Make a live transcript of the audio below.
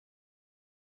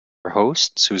Our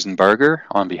host, Susan Barger,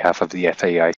 on behalf of the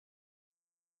FAI.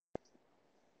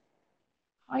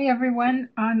 Hi, everyone.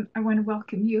 I want to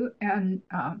welcome you, and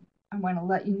I want to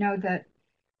let you know that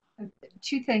uh,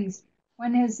 two things.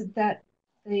 One is that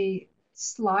the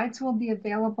slides will be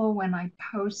available when I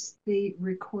post the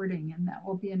recording, and that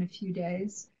will be in a few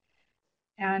days.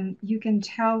 And you can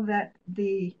tell that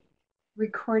the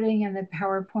recording and the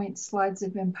PowerPoint slides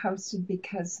have been posted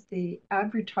because the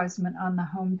advertisement on the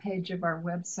homepage of our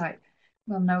website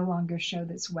will no longer show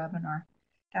this webinar.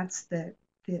 That's the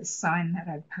sign that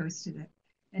I've posted it.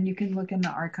 And you can look in the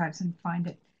archives and find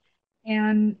it.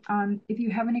 And if you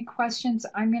have any questions,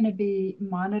 I'm going to be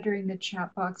monitoring the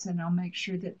chat box and I'll make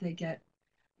sure that they get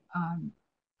um,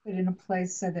 put in a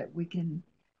place so that we can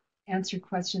answer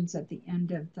questions at the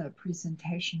end of the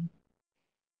presentation.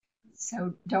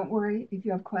 So don't worry, if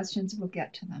you have questions, we'll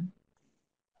get to them.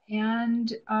 And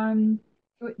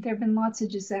there have been lots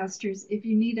of disasters. If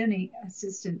you need any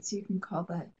assistance, you can call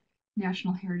the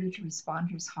National Heritage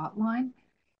Responders Hotline,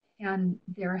 and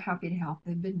they're happy to help.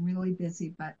 They've been really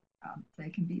busy, but they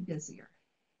can be busier.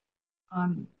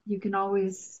 You can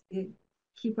always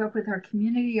keep up with our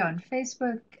community on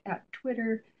Facebook, at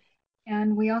Twitter,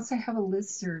 and we also have a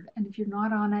listserv. And if you're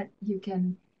not on it, you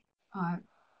can uh,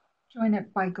 join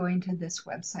it by going to this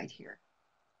website here.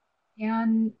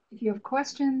 And if you have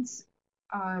questions,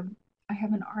 uh, I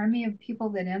have an army of people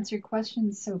that answer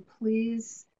questions, so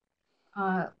please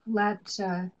let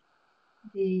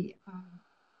the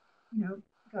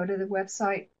go to the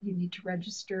website. You need to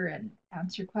register and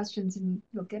answer questions, and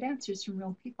you'll get answers from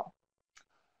real people.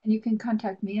 And you can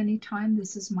contact me anytime.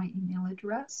 This is my email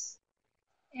address.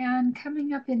 And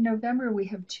coming up in November, we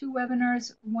have two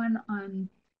webinars, one on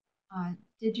uh,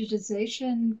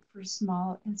 digitization for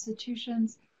small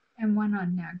institutions and one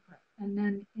on NAGPRA. And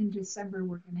then in December,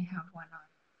 we're going to have one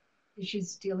on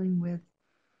issues dealing with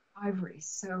ivory.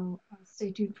 So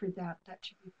stay tuned for that. That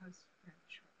should be posted very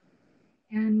shortly.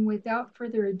 And without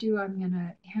further ado, I'm going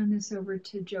to hand this over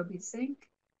to Joby Zink.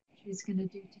 She's going to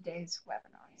do today's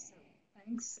webinar. So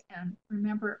thanks. And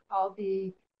remember, I'll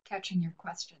be catching your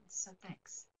questions. So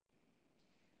thanks.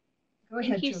 Go Thank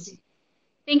ahead, you. Joby.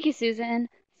 Thank you, Susan.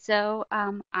 So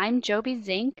I'm Joby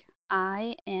Zink.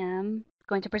 I am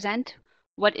going to present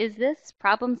what is this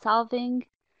problem solving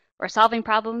or solving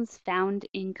problems found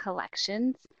in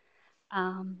collections.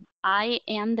 I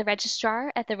am the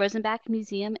registrar at the Rosenbach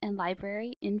Museum and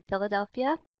Library in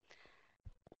Philadelphia.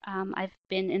 I've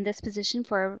been in this position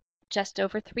for just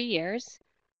over 3 years.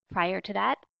 Prior to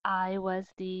that, I was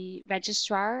the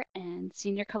registrar and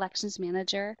senior collections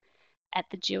manager at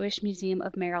the Jewish Museum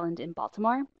of Maryland in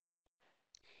Baltimore.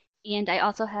 And I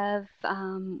also have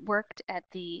worked at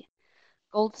the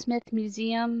Goldsmith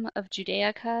Museum of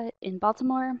Judaica in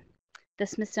Baltimore, the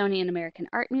Smithsonian American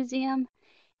Art Museum,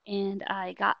 and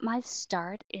I got my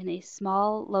start in a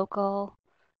small local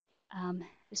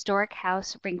historic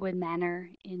house, Ringwood Manor,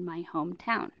 in my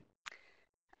hometown.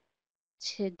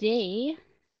 Today,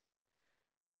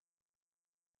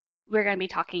 we're going to be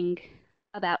talking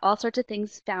about all sorts of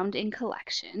things found in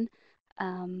collection.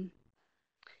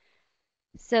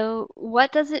 So,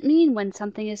 what does it mean when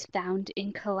something is found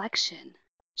in collection?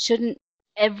 Shouldn't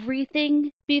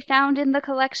everything be found in the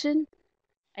collection?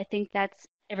 I think that's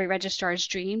every registrar's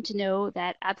dream to know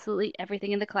that absolutely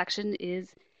everything in the collection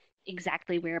is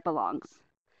exactly where it belongs.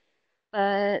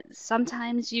 But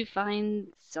sometimes you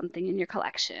find something in your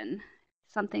collection,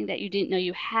 something that you didn't know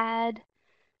you had,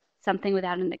 something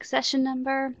without an accession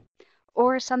number,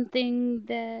 or something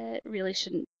that really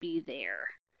shouldn't be there.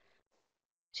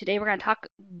 Today we're going to talk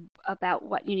about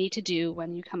what you need to do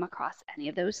when you come across any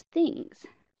of those things.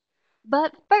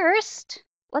 But first,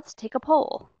 let's take a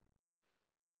poll.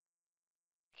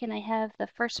 Can I have the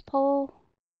first poll?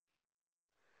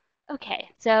 Okay,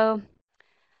 so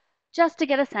just to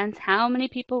get a sense, how many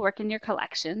people work in your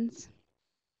collections?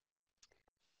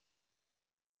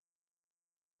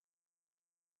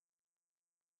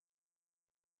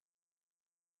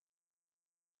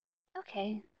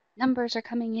 Okay, numbers are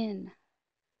coming in.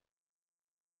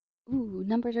 Ooh,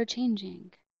 numbers are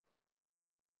changing.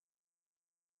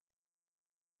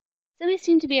 So they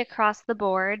seem to be across the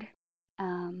board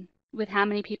with how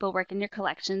many people work in your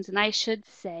collections. And I should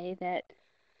say that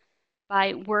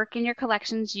by work in your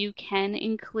collections, you can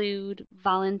include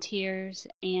volunteers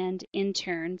and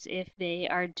interns if they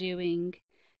are doing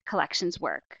collections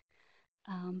work.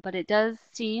 But it does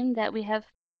seem that we have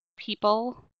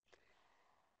people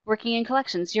working in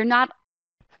collections. You're not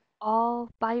all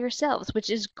by yourselves, which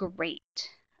is great.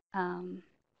 Um,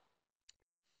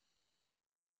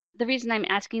 the reason I'm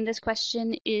asking this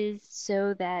question is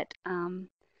so that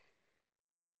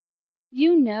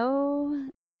You know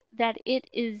that it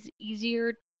is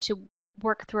easier to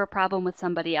work through a problem with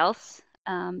somebody else,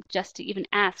 just to even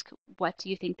ask, what do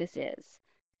you think this is?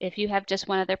 If you have just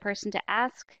one other person to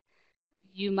ask,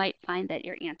 you might find that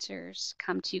your answers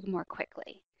come to you more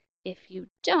quickly. If you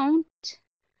don't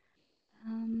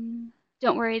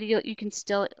worry, you can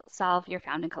still solve your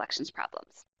found in collections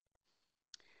problems.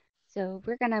 So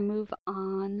we're going to move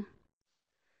on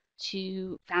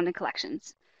to found in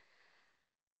collections.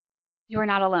 You are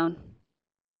not alone.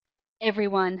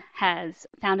 Everyone has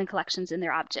found in collections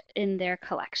in their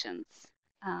collections.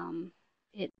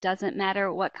 It doesn't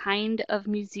matter what kind of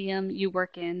museum you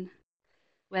work in,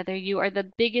 whether you are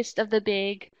the biggest of the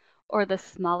big or the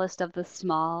smallest of the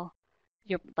small,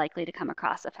 you're likely to come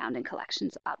across a found in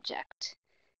collections object.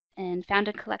 And found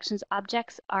in collections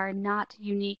objects are not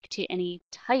unique to any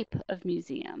type of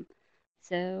museum.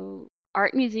 So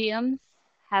art museums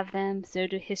have them, so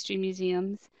do history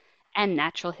museums and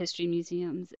natural history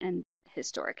museums and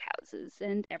historic houses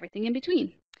and everything in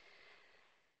between.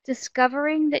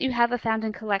 Discovering that you have a found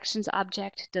in collections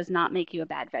object does not make you a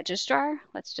bad registrar.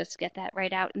 Let's just get that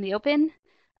right out in the open.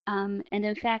 And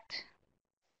in fact,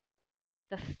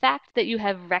 the fact that you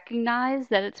have recognized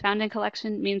that it's found in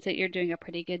collection means that you're doing a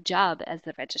pretty good job as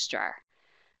the registrar.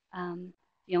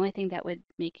 The only thing that would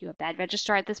make you a bad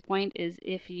registrar at this point is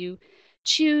if you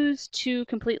choose to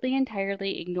completely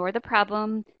entirely ignore the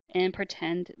problem and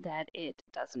pretend that it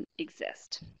doesn't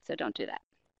exist. So don't do that.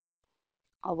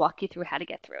 I'll walk you through how to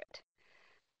get through it.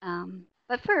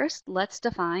 But first, let's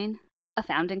define a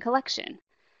found in collection.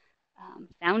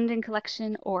 Found in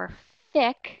collection, or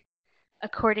FIC,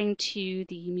 according to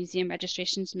the Museum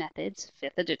Registrations Methods,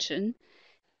 5th edition,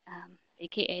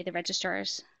 aka the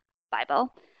Registrar's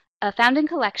Bible. A found in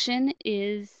collection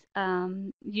is a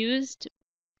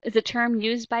term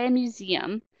used by a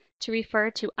museum to refer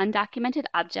to undocumented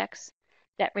objects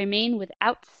that remain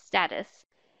without status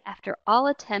after all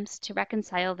attempts to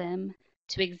reconcile them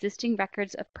to existing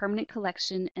records of permanent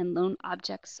collection and loan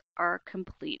objects are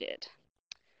completed.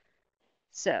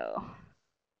 So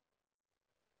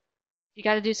you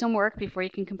got to do some work before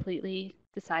you can completely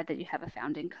decide that you have a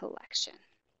found in collection.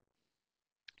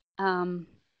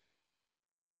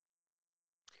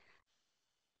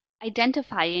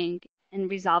 Identifying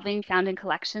and resolving found in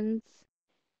collections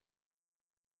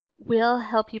will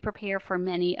help you prepare for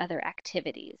many other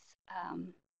activities.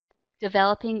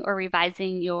 Developing or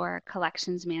revising your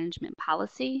collections management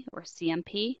policy, or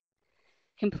CMP,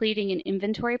 completing an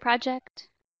inventory project,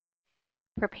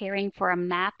 preparing for a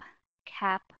map,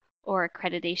 CAP, or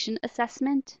accreditation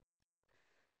assessment.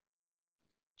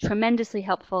 Tremendously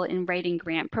helpful in writing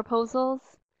grant proposals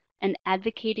and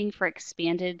advocating for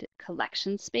expanded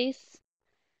collection space.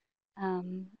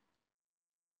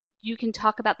 You can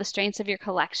talk about the strengths of your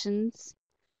collections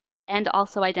and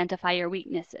also identify your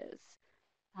weaknesses.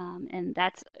 And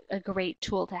that's a great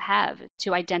tool to have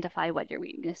to identify what your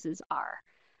weaknesses are,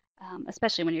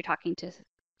 especially when you're talking to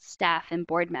staff and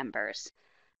board members.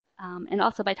 And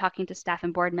also by talking to staff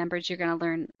and board members, you're going to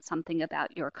learn something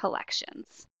about your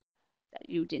collections that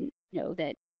you didn't know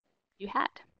that you had.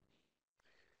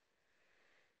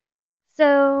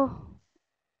 So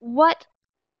what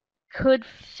could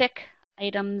FIC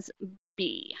items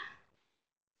be?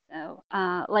 So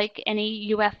like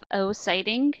any UFO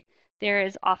sighting, there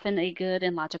is often a good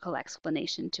and logical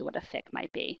explanation to what a FIC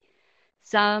might be.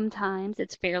 Sometimes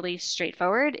it's fairly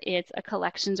straightforward. It's a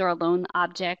collections or a loan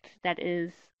object that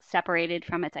is separated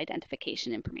from its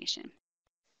identification information.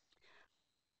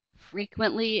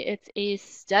 Frequently, it's a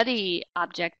study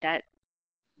object that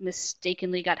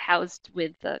mistakenly got housed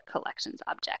with the collections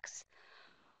objects.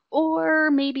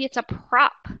 Or maybe it's a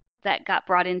prop that got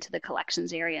brought into the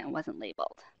collections area and wasn't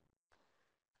labeled.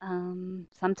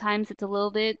 Sometimes it's a little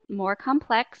bit more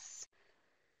complex.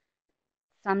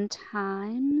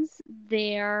 Sometimes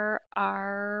there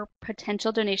are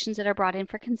potential donations that are brought in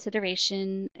for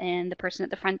consideration and the person at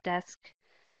the front desk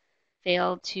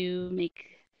failed to make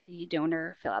the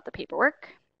donor fill out the paperwork.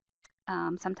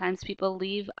 Sometimes people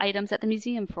leave items at the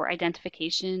museum for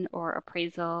identification or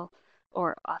appraisal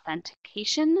or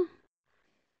authentication.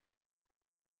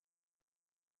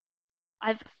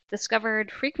 I've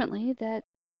discovered frequently that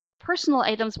personal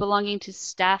items belonging to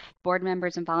staff, board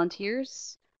members, and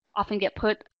volunteers often get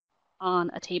put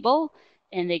on a table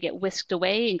and they get whisked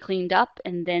away and cleaned up,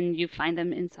 and then you find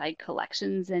them inside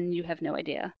collections and you have no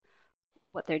idea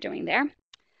what they're doing there.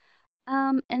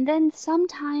 And then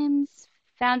sometimes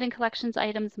found in collections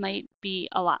items might be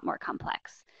a lot more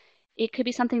complex. It could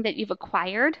be something that you've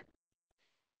acquired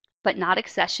but not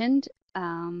accessioned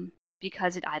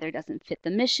because it either doesn't fit the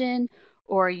mission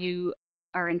or you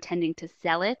are intending to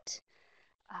sell it.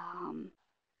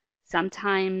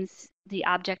 Sometimes the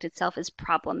object itself is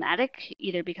problematic,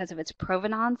 either because of its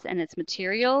provenance and its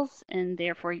materials, and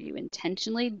therefore you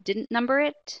intentionally didn't number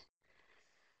it.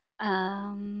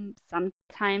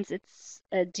 Sometimes it's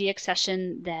a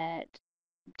deaccession that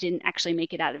didn't actually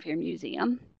make it out of your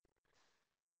museum.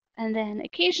 And then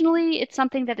occasionally it's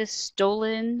something that is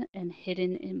stolen and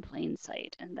hidden in plain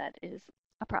sight, and that is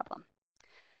a problem.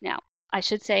 Now, I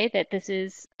should say that this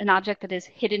is an object that is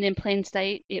hidden in plain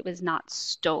sight. It was not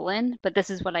stolen, but this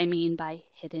is what I mean by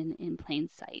hidden in plain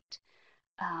sight.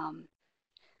 I'm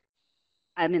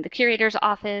in the curator's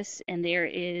office, and there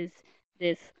is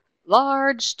this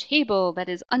large table that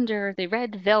is under the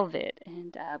red velvet,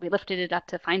 and we lifted it up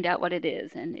to find out what it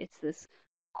is, and it's this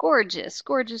gorgeous,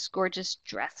 gorgeous, gorgeous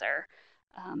dresser.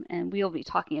 And we'll be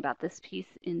talking about this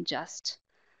piece in just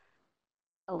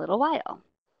a little while.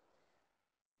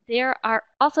 There are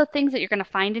also things that you're going to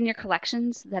find in your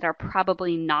collections that are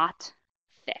probably not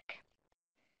thick.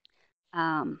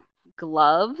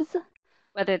 Gloves,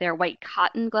 whether they're white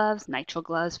cotton gloves, nitrile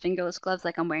gloves, fingerless gloves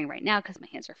like I'm wearing right now because my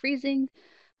hands are freezing,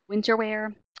 winter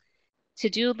wear,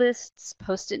 to-do lists,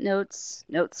 post-it notes,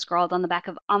 notes scrawled on the back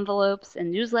of envelopes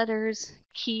and newsletters,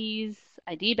 keys,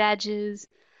 ID badges.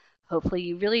 Hopefully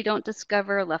you really don't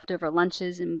discover leftover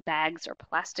lunches in bags or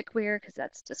plasticware because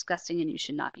that's disgusting and you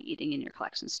should not be eating in your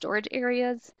collection storage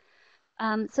areas.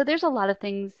 So there's a lot of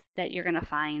things that you're going to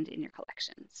find in your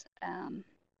collections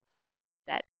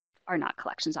that are not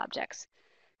collections objects.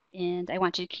 And I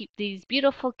want you to keep these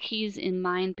beautiful keys in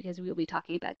mind because we will be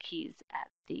talking about keys at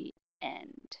the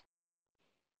end.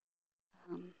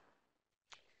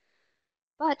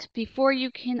 But before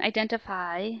you can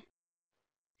identify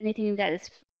anything that is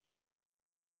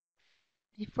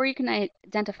Before you can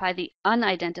identify the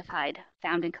unidentified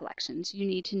found in collections, you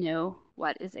need to know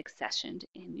what is accessioned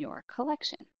in your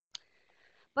collection.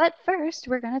 But first,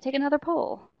 we're going to take another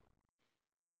poll.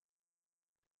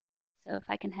 So if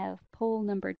I can have poll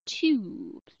number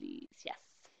 2, please. Yes.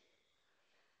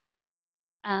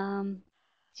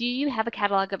 Do you have a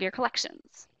catalog of your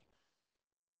collections?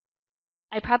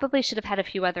 I probably should have had a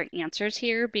few other answers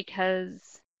here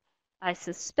because I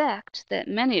suspect that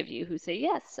many of you who say,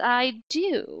 yes, I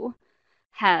do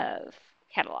have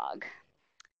catalog,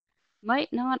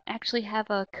 might not actually have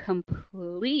a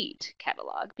complete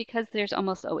catalog because there's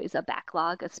almost always a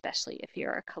backlog, especially if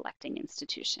you're a collecting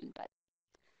institution, but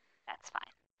that's fine.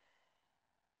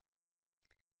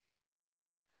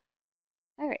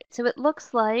 All right, so it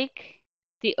looks like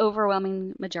the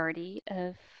overwhelming majority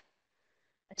of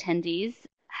attendees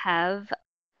have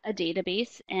a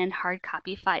database and hard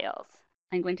copy files.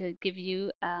 I'm going to give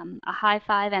you a high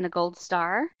five and a gold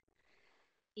star.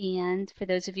 And for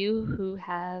those of you who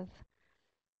have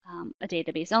a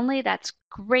database only, that's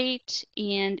great.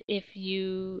 And if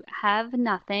you have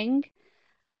nothing,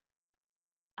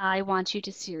 I want you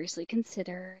to seriously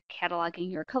consider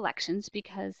cataloging your collections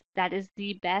because that is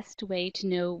the best way to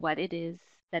know what it is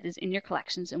that is in your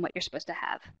collections and what you're supposed to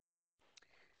have.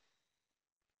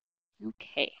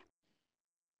 Okay.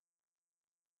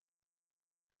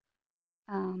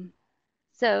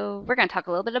 So we're going to talk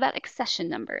a little bit about accession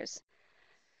numbers.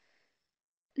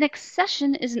 An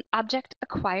accession is an object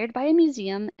acquired by a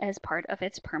museum as part of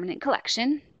its permanent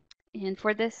collection. And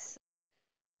for this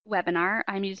webinar,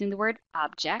 I'm using the word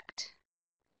object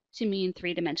to mean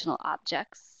three-dimensional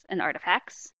objects and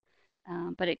artifacts,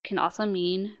 but it can also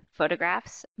mean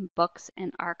photographs, books,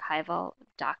 and archival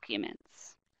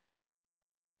documents.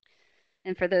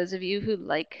 And for those of you who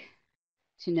like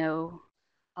to know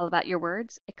all about your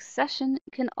words, accession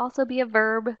can also be a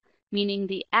verb meaning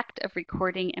the act of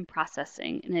recording and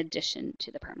processing in addition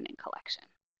to the permanent collection.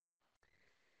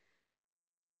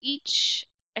 Each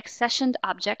accessioned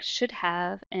object should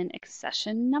have an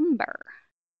accession number.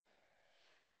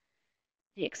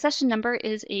 The accession number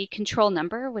is a control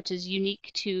number which is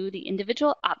unique to the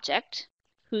individual object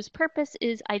whose purpose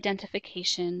is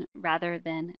identification rather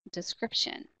than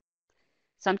description.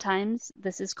 Sometimes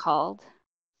this is called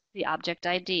the object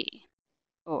ID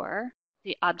or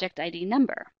the object ID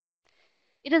number.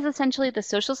 It is essentially the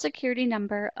social security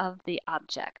number of the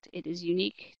object. It is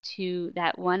unique to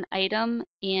that one item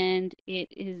and it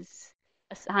is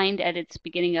assigned at its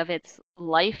beginning of its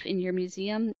life in your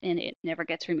museum and it never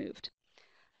gets removed.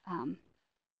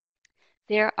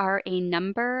 There are a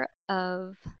number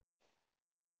of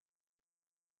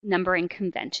numbering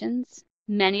conventions.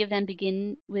 Many of them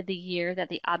begin with the year that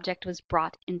the object was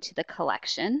brought into the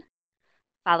collection,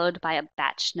 followed by a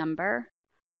batch number,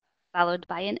 followed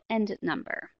by an end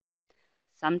number.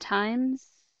 Sometimes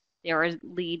there are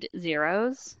lead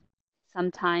zeros,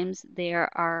 Sometimes there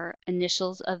are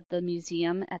initials of the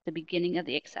museum at the beginning of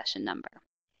the accession number.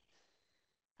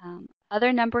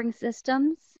 Other numbering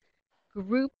systems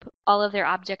group all of their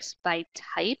objects by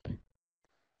type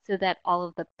so that all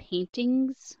of the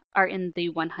paintings are in the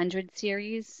 100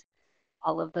 series,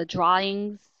 all of the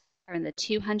drawings are in the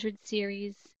 200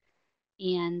 series,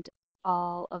 and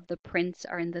all of the prints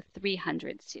are in the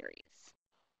 300 series.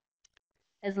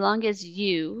 As long as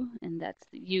you, and that's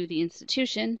you, the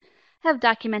institution, have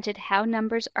documented how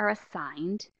numbers are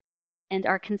assigned and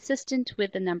are consistent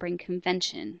with the numbering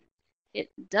convention, it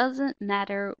doesn't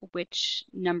matter which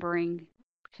numbering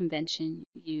convention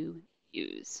you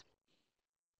use.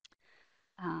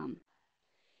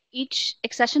 Each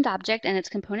accessioned object and its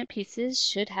component pieces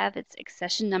should have its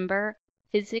accession number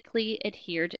physically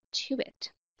adhered to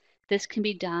it. This can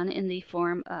be done in the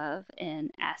form of an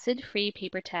acid-free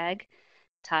paper tag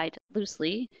tied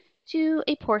loosely to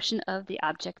a portion of the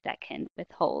object that can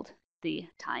withhold the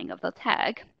tying of the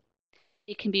tag.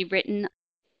 It can be written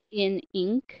in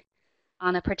ink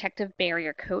on a protective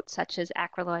barrier coat such as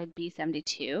acryloid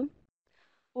B72,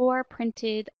 or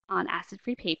printed on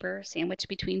acid-free paper sandwiched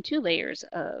between two layers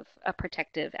of a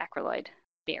protective acryloid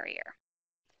barrier.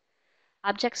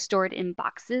 Objects stored in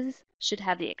boxes should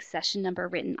have the accession number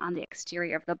written on the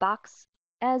exterior of the box,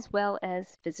 as well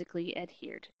as physically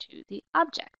adhered to the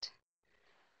object.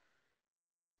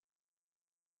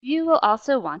 You will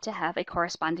also want to have a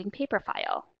corresponding paper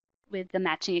file with the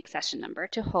matching accession number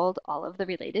to hold all of the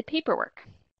related paperwork.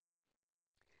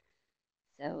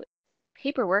 So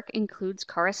paperwork includes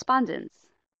correspondence,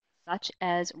 such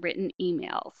as written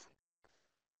emails.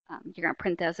 You're going to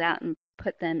print those out and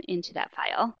put them into that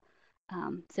file.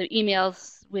 So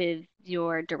emails with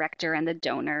your director and the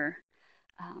donor,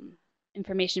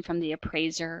 information from the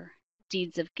appraiser,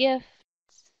 deeds of gifts,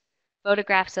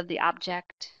 photographs of the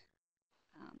object,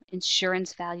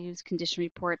 insurance values, condition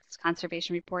reports,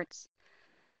 conservation reports,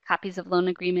 copies of loan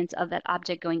agreements of that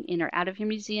object going in or out of your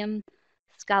museum,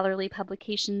 scholarly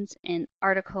publications, and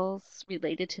articles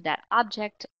related to that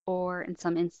object, or in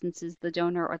some instances, the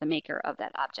donor or the maker of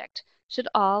that object, should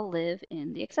all live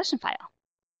in the accession file.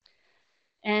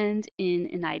 And in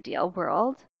an ideal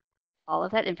world, all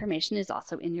of that information is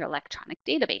also in your electronic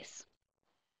database.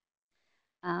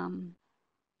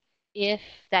 If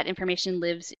that information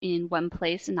lives in one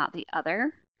place and not the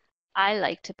other, I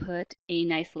like to put a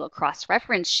nice little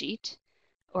cross-reference sheet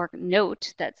or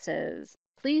note that says,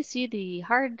 please see the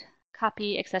hard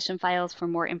copy accession files for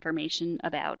more information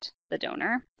about the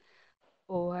donor,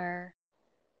 or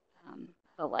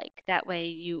the like. That way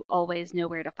you always know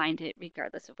where to find it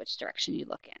regardless of which direction you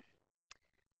look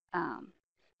in.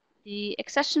 The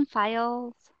accession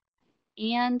files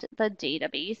and the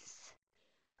database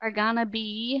are gonna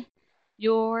be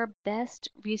your best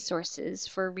resources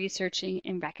for researching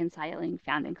and reconciling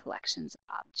found in collections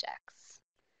objects.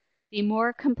 The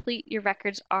more complete your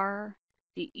records are,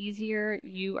 the easier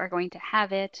you are going to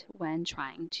have it when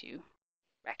trying to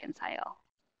reconcile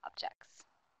objects.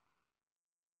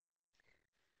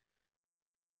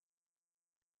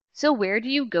 So where do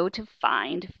you go to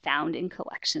find found in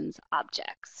collections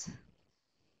objects?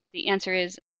 The answer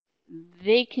is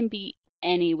they can be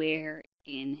anywhere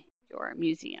in your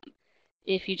museum.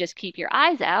 If you just keep your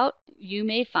eyes out, you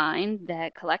may find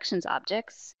that collections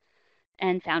objects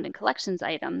and found in collections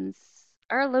items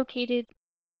are located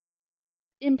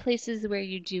in places where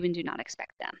you do and do not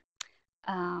expect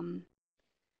them.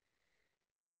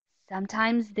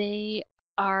 Sometimes they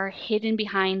are hidden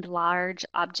behind large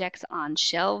objects on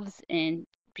shelves, and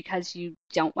because you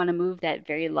don't want to move that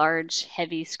very large,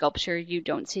 heavy sculpture, you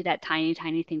don't see that tiny,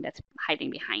 tiny thing that's hiding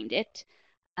behind it.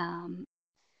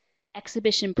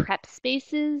 Exhibition prep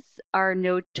spaces are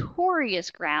notorious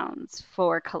grounds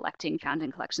for collecting found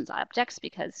in collections objects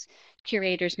because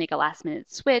curators make a last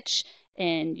minute switch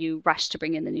and you rush to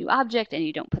bring in the new object and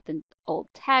you don't put the old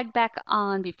tag back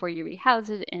on before you rehouse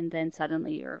it, and then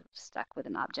suddenly you're stuck with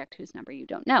an object whose number you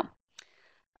don't know.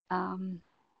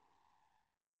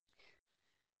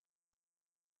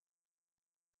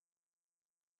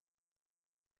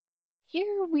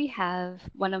 Here we have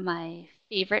one of my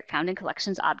favorite found in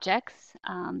collections objects.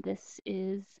 This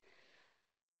is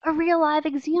a real live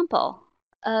example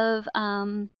of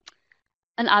an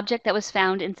object that was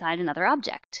found inside another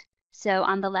object. So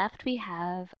on the left we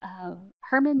have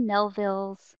Herman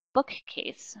Melville's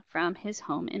bookcase from his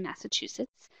home in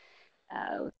Massachusetts.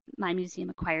 My museum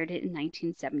acquired it in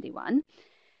 1971.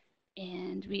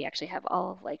 And we actually have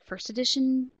all of first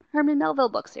edition Herman Melville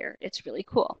books here. It's really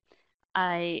cool.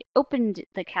 I opened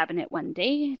the cabinet one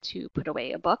day to put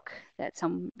away a book that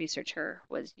some researcher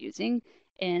was using,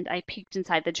 and I peeked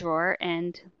inside the drawer,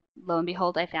 and lo and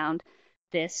behold, I found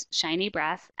this shiny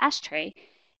brass ashtray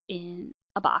in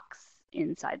a box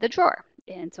inside the drawer.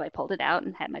 And so I pulled it out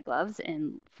and had my gloves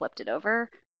and flipped it over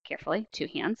carefully, 2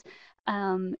 hands,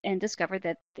 and discovered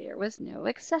that there was no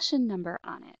accession number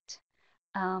on it.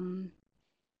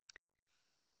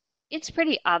 It's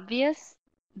pretty obvious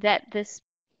that this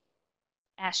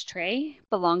ashtray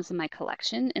belongs in my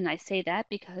collection, and I say that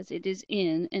because it is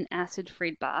in an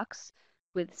acid-free box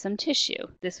with some tissue.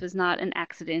 This was not an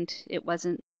accident. It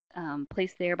wasn't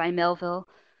placed there by Melville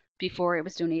before it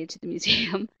was donated to the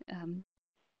museum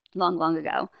long, long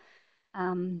ago.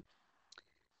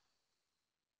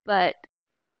 But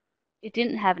it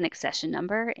didn't have an accession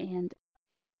number, and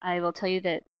I will tell you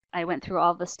that I went through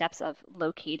all the steps of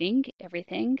locating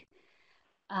everything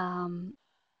and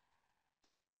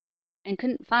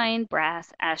couldn't find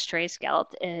brass, ashtray,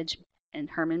 scalloped edge, and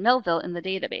Herman Melville in the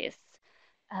database.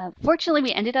 Fortunately,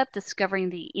 we ended up discovering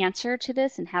the answer to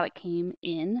this and how it came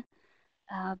in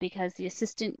because the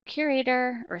assistant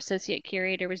curator or associate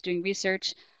curator was doing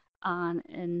research on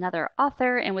another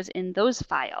author and was in those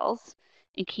files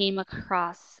and came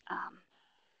across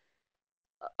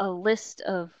a list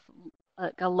of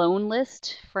a loan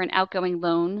list for an outgoing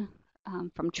loan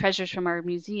from Treasures from Our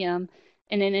Museum.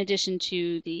 And in addition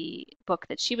to the book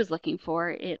that she was looking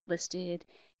for, it listed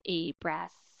a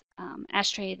brass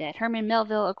ashtray that Herman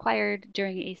Melville acquired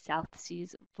during a South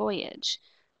Seas voyage.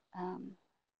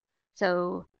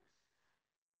 So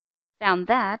found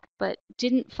that, but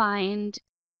didn't find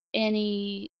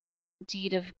any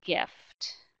deed of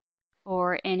gift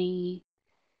or any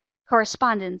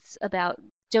correspondence about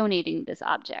donating this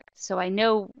object. So I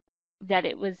know that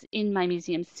it was in my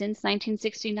museum since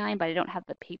 1969, but I don't have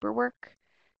the paperwork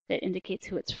that indicates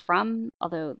who it's from,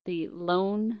 although the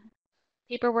loan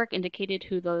paperwork indicated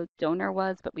who the donor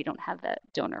was, but we don't have the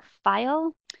donor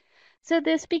file. So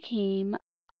this became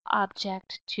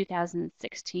object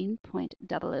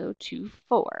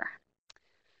 2016.0024.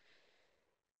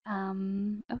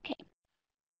 Okay.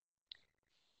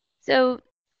 So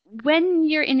when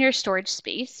you're in your storage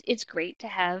space, it's great to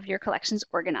have your collections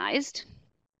organized.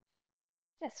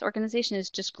 Yes, organization is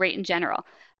just great in general.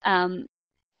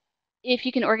 If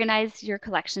you can organize your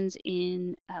collections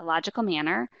in a logical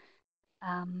manner,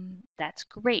 that's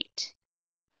great.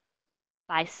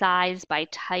 By size, by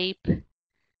type,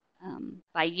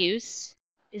 by use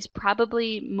is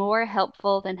probably more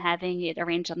helpful than having it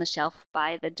arranged on the shelf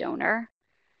by the donor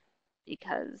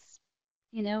because,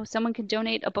 you know, someone could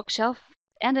donate a bookshelf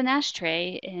and an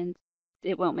ashtray and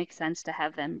it won't make sense to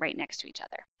have them right next to each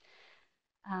other.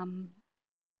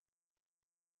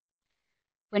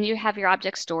 When you have your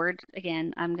objects stored,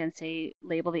 again, I'm going to say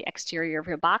label the exterior of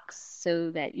your box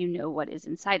so that you know what is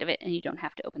inside of it and you don't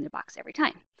have to open the box every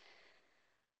time.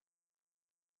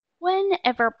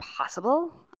 Whenever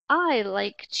possible, I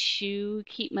like to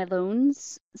keep my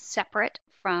loans separate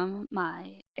from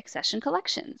my accession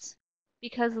collections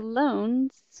because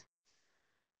loans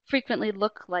frequently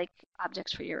look like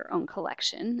objects for your own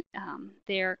collection.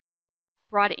 They're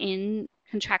brought in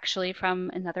contractually from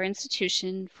another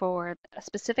institution for a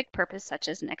specific purpose, such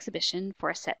as an exhibition for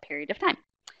a set period of time.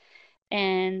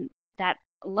 And that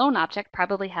loan object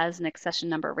probably has an accession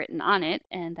number written on it,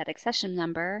 and that accession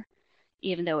number,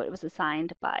 even though it was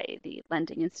assigned by the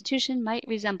lending institution, might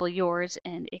resemble yours,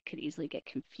 and it could easily get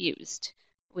confused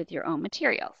with your own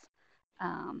materials.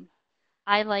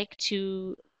 I like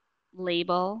to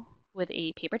label with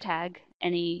a paper tag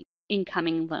any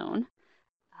incoming loan.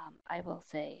 I will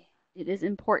say it is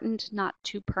important not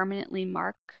to permanently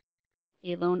mark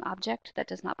a loan object that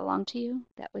does not belong to you.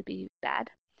 That would be bad.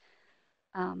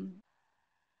 And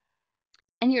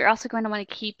you're also going to want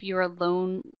to keep your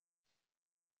loan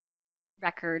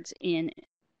records in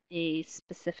a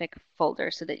specific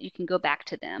folder so that you can go back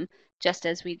to them, just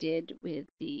as we did with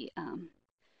the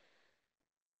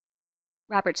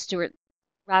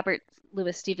Robert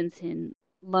Louis Stevenson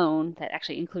loan that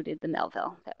actually included the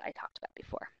Melville that I talked about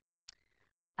before.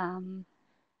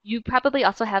 You probably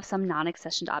also have some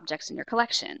non-accessioned objects in your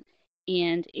collection,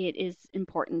 and it is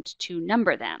important to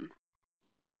number them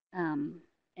and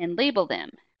label them.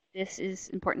 This is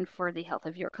important for the health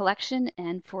of your collection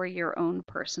and for your own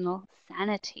personal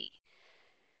sanity.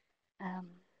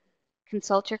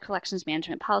 Consult your collections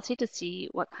management policy to see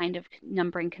what kind of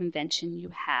numbering convention you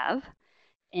have.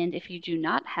 And if you do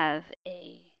not have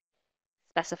a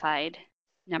specified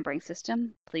numbering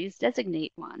system, please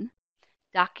designate one.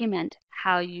 Document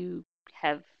how you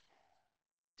have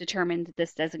determined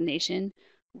this designation,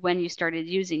 when you started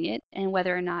using it, and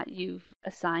whether or not you've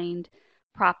assigned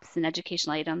props and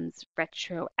educational items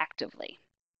retroactively.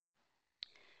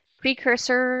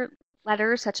 Precursor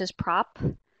letters such as prop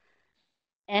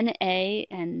NA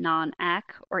and non-AC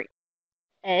or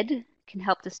ED can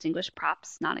help distinguish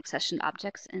props, non-accessioned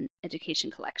objects, and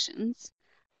education collections.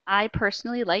 I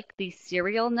personally like the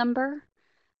serial number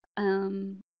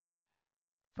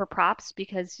for props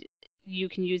because you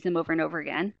can use them over and over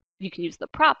again. You can use the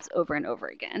props over and over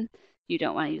again. You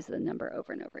don't want to use the number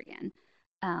over and over again.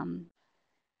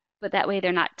 But that way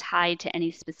they're not tied to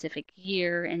any specific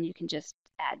year and you can just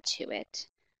add to it.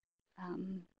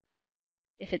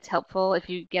 If it's helpful, if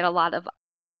you get a lot of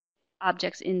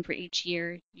objects in for each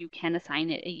year, you can assign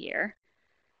it a year.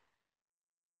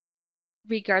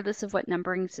 Regardless of what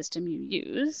numbering system you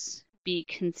use, be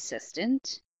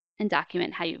consistent and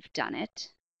document how you've done it,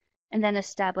 and then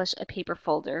establish a paper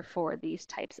folder for these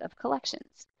types of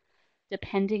collections.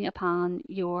 Depending upon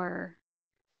your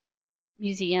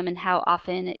museum and how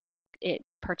often it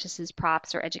purchases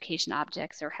props or education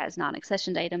objects or has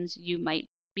non-accessioned items, you might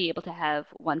be able to have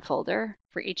one folder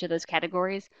for each of those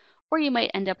categories, or you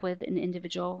might end up with an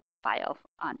individual file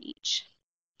on each.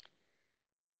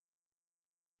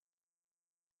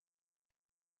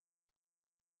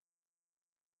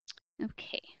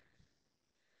 Okay.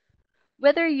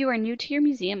 Whether you are new to your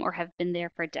museum or have been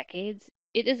there for decades,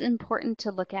 it is important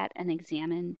to look at and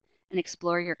examine and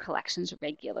explore your collections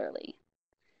regularly.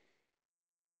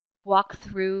 Walk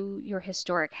through your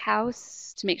historic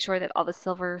house to make sure that all the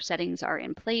silver settings are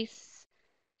in place.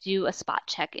 Do a spot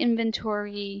check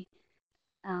inventory.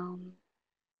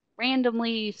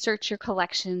 Randomly search your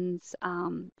collections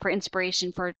for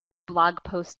inspiration for blog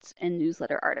posts and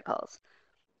newsletter articles.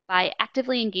 By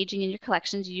actively engaging in your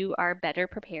collections, you are better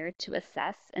prepared to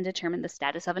assess and determine the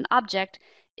status of an object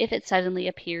if it suddenly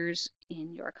appears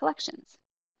in your collections.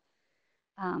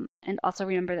 And also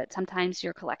remember that sometimes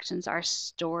your collections are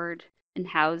stored and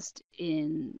housed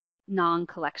in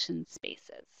non-collection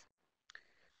spaces.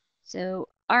 So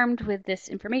armed with this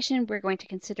information, we're going to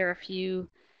consider a few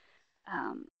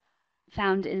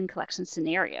found in collection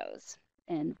scenarios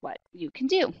and what you can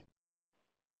do.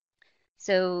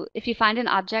 So if you find an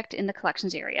object in the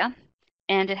collections area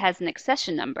and it has an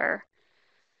accession number,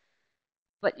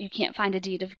 but you can't find a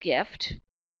deed of gift,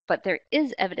 but there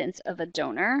is evidence of a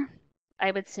donor,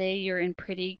 I would say you're in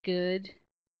pretty good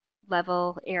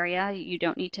level area. You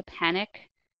don't need to panic.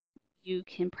 You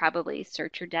can probably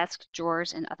search your desk,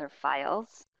 drawers, and other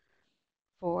files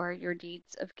for your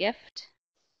deeds of gift.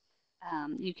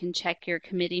 You can check your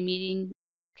committee meeting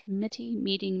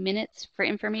minutes for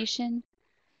information.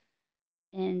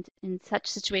 And in such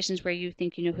situations where you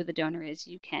think you know who the donor is,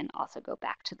 you can also go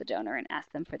back to the donor and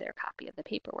ask them for their copy of the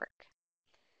paperwork.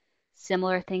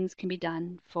 Similar things can be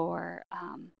done for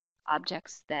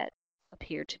objects that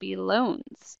appear to be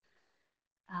loans.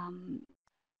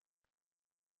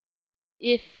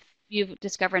 If you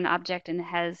discover an object and it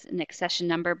has an accession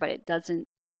number, but it doesn't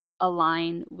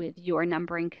align with your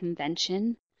numbering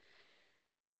convention,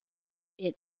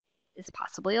 it is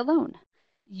possibly a loan.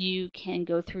 You can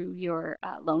go through your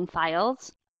loan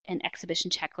files and exhibition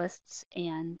checklists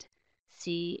and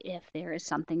see if there is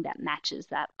something that matches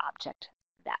that object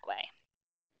that way.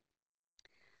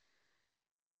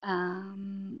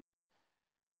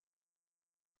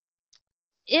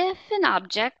 If an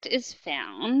object is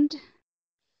found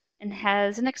and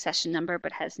has an accession number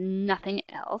but has nothing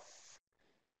else,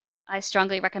 I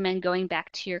strongly recommend going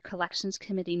back to your collections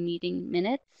committee meeting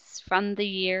minutes from the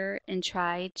year and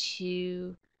try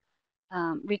to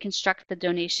reconstruct the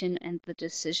donation and the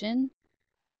decision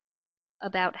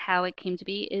about how it came to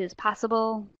be. It is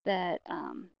possible that,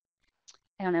 I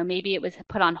don't know, maybe it was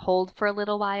put on hold for a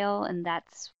little while and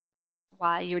that's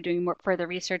why you were doing more further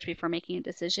research before making a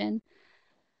decision.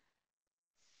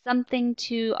 Something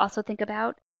to also think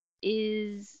about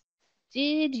is,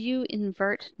 did you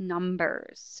invert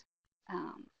numbers?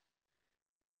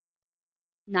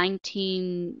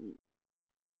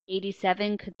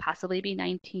 1987 could possibly be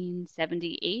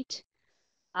 1978.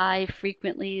 I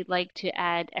frequently like to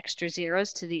add extra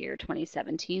zeros to the year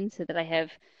 2017 so that I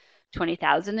have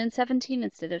 20,017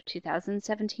 instead of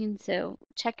 2017. So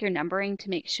check your numbering to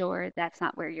make sure that's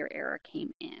not where your error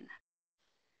came in.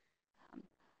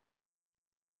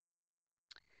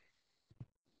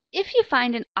 If you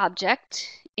find an object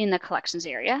in the collections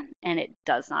area and it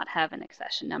does not have an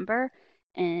accession number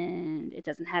and it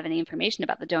doesn't have any information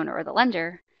about the donor or the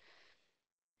lender,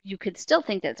 you could still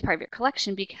think that it's part of your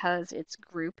collection because it's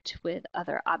grouped with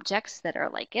other objects that are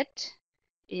like it.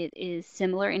 It is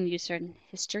similar in use and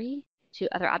history to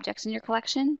other objects in your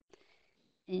collection.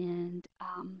 And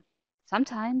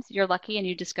sometimes you're lucky and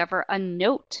you discover a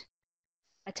note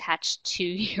attached to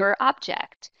your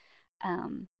object.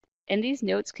 And these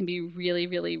notes can be really,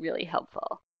 really, really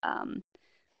helpful.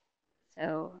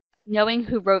 So knowing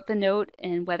who wrote the note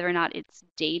and whether or not it's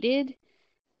dated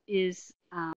is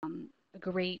a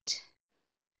great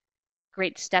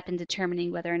step in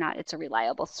determining whether or not it's a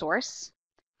reliable source.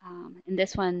 In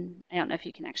this one, I don't know if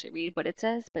you can actually read what it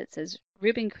says, but it says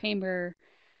Reuben Kramer,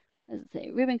 what does it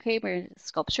say? Reuben Kramer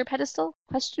sculpture pedestal,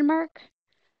 question mark?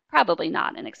 Probably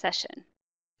not an accession.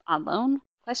 On loan,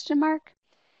 question mark?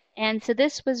 And so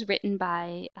this was written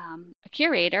by a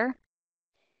curator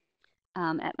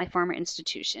at my former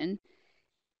institution,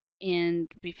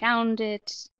 and we found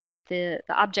it. The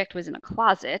object was in a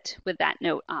closet with that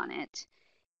note on it,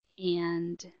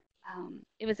 and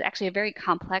it was actually a very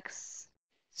complex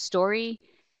story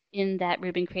in that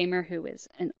Reuben Kramer, who was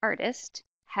an artist,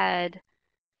 had,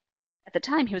 at the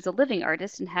time, he was a living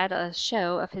artist and had a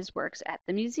show of his works at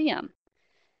the museum.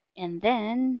 And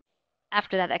then,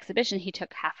 after that exhibition, he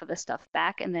took half of the stuff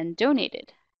back and then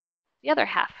donated the other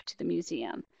half to the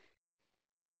museum.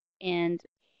 And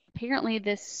apparently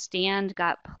this stand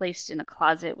got placed in a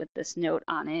closet with this note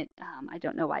on it. I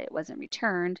don't know why it wasn't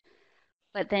returned.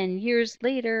 But then years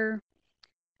later,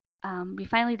 we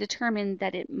finally determined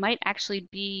that it might actually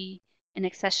be an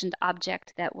accessioned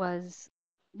object that was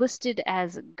listed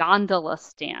as gondola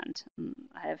stand.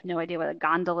 I have no idea what a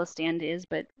gondola stand is,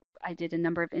 but I did a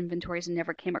number of inventories and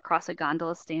never came across a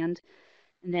gondola stand.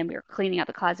 And then we were cleaning out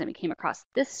the closet and we came across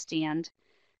this stand,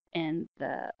 and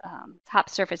the top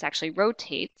surface actually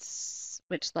rotates,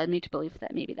 which led me to believe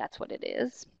that maybe that's what it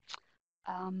is.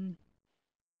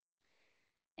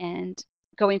 And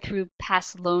going through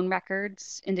past loan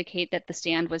records indicate that the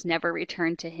stand was never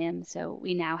returned to him, so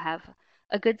we now have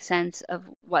a good sense of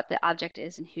what the object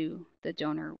is and who the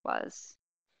donor was.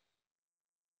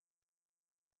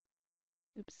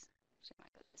 Oops, should I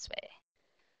go this way?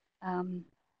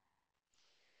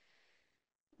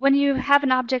 When you have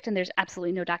an object and there's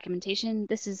absolutely no documentation,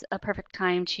 this is a perfect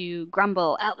time to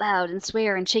grumble out loud and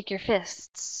swear and shake your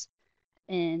fists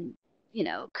and,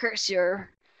 curse your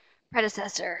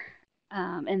predecessor,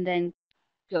 and then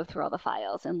go through all the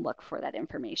files and look for that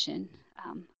information.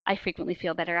 I frequently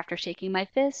feel better after shaking my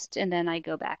fist, and then I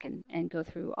go back and go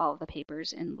through all of the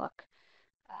papers and look.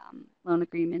 Loan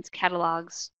agreements,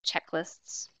 catalogs,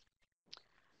 checklists.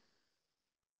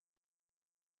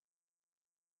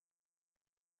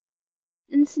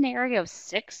 In scenario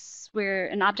 6, where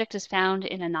an object is found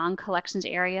in a non-collections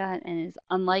area and is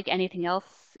unlike anything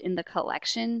else in the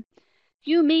collection,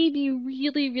 you may be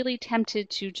really, really tempted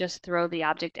to just throw the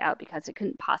object out because it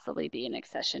couldn't possibly be an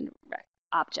accession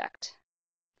object.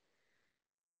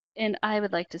 And I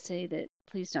would like to say that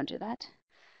please don't do that.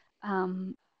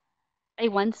 I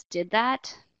once did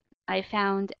that. I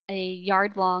found a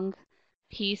yard-long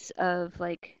piece of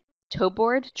toe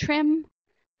board trim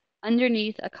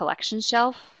underneath a collection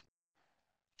shelf,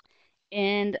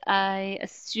 and I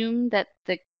assumed that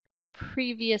the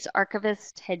previous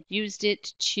archivist had used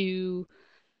it to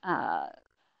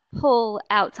pull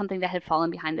out something that had fallen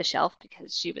behind the shelf,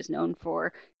 because she was known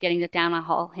for getting it down on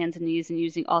all hands and knees and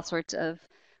using all sorts of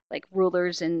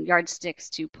rulers and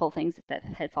yardsticks to pull things that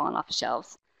had fallen off the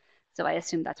shelves. So I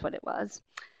assumed that's what it was.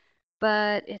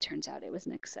 But it turns out it was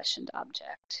an accessioned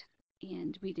object.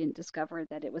 And we didn't discover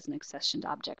that it was an accessioned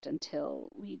object until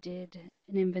we did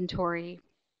an inventory.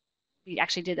 We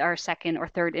actually did our second or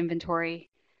third inventory,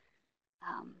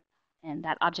 and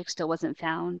that object still wasn't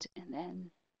found. And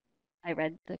then I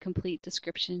read the complete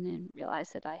description and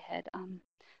realized that I had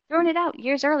thrown it out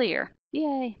years earlier.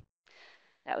 Yay!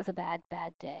 That was a bad,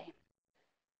 bad day.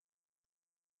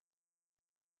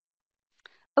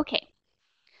 Okay,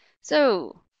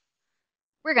 so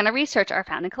we're going to research our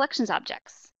found in collections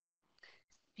objects.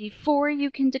 Before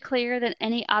you can declare that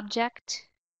any object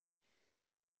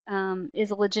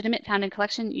is a legitimate found in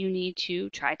collection, you need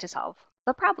to try to solve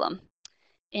the problem.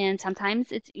 And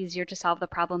sometimes it's easier to solve the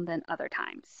problem than other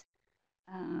times.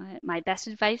 My best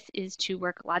advice is to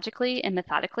work logically and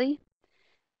methodically.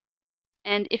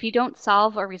 And if you don't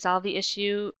solve or resolve the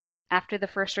issue after the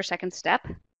first or second step,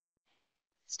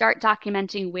 start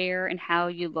documenting where and how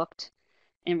you looked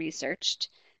and researched.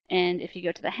 And if you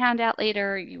go to the handout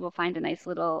later, you will find a nice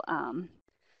little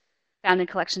found in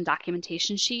collection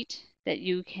documentation sheet that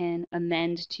you can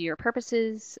amend to your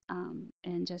purposes,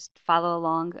 and just follow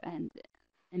along and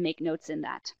make notes in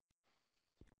that.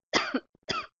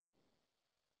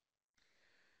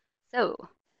 So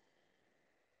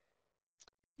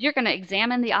you're going to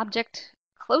examine the object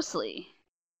closely.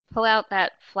 Pull out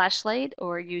that flashlight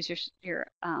or use your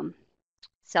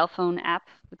cell phone app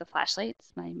with a flashlight.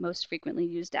 It's my most frequently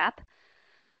used app.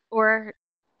 Or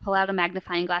pull out a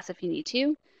magnifying glass if you need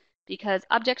to, because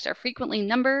objects are frequently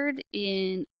numbered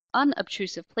in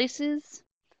unobtrusive places,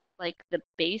 like the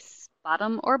base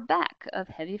bottom or back of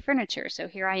heavy furniture. So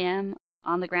here I am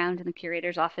on the ground in the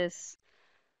curator's office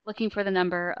looking for the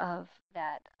number of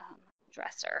that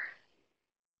dresser.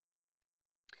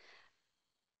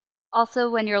 Also,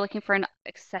 when you're looking for an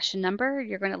accession number,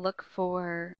 you're going to look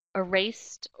for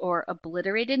erased or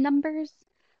obliterated numbers,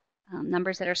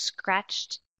 numbers that are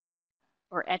scratched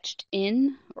or etched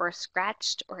in, or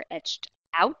scratched or etched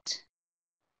out.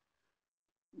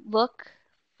 Look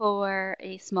for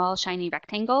a small shiny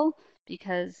rectangle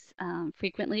because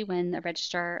frequently when a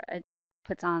registrar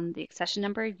puts on the accession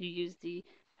number, you use the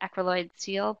acryloid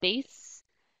seal base,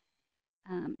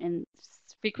 and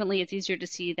frequently it's easier to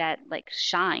see that like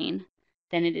shine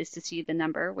than it is to see the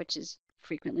number, which is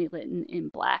frequently written in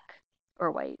black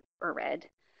or white or red.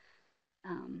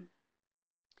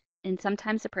 And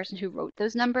sometimes the person who wrote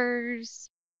those numbers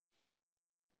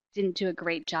didn't do a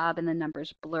great job and the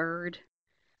number's blurred,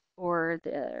 or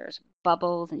there's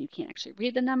bubbles and you can't actually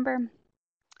read the number.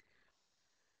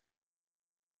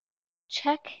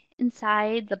 Check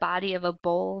inside the body of a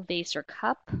bowl, vase, or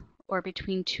cup, or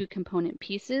between two component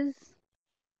pieces.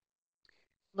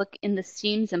 Look in the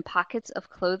seams and pockets of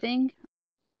clothing,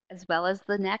 as well as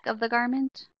the neck of the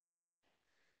garment.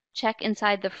 Check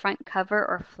inside the front cover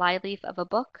or flyleaf of a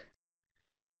book.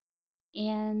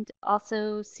 And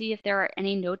also see if there are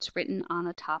any notes written on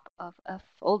the top of a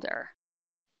folder.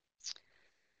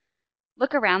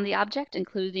 Look around the object,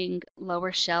 including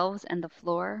lower shelves and the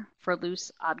floor, for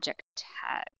loose object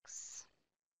tags.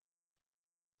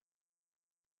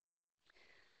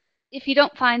 If you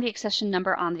don't find the accession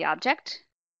number on the object,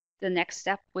 the next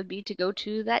step would be to go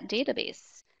to that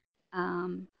database.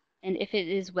 And if it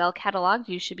is well cataloged,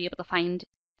 you should be able to find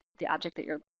the object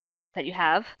that you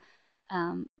have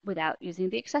without using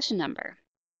the accession number.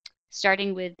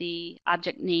 Starting with the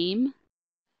object name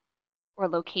or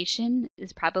location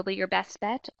is probably your best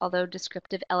bet, although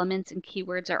descriptive elements and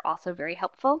keywords are also very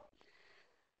helpful.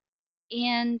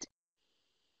 And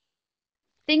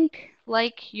think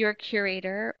like your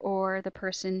curator or the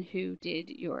person who did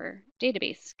your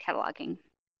database cataloging,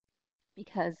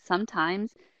 because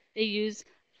sometimes they use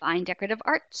fine decorative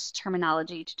arts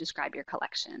terminology to describe your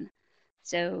collection.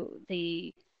 So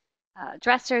the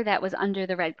dresser that was under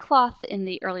the red cloth in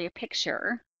the earlier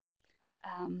picture,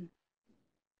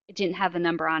 it didn't have the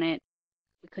number on it.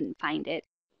 We couldn't find it.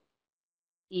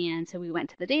 And so we went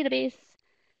to the database,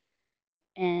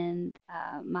 and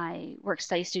my work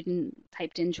study student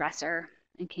typed in dresser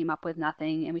and came up with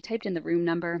nothing. And we typed in the room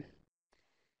number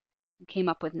and came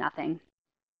up with nothing.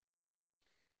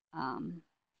 And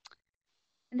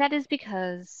that is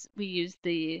because we used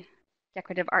the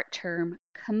decorative art term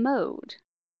commode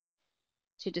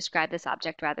to describe this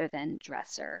object rather than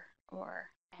dresser or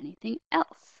anything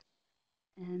else.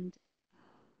 And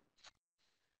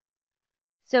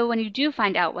so when you do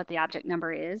find out what the object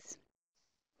number is,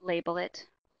 label it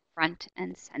front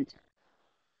and center.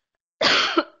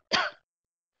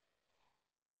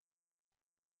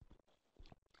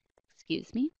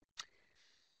 Excuse me.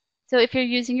 So if you're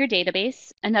using your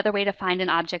database, another way to find an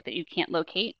object that you can't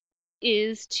locate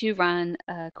is to run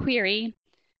a query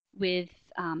with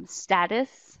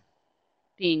status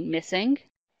being missing,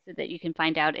 so that you can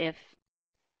find out if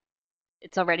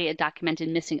it's already a documented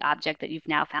missing object that you've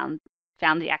now found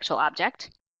the actual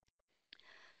object.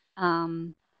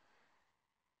 I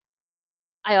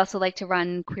also like to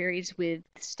run queries with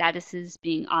statuses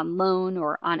being on loan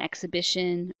or on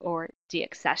exhibition or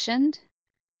deaccessioned.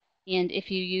 And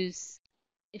if you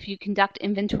conduct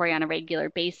inventory on a regular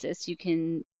basis, you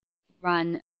can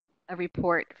run a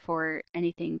report for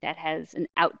anything that has an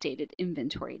outdated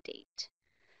inventory date.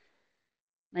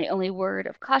 My only word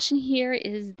of caution here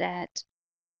is that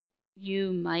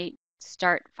you might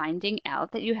start finding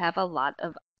out that you have a lot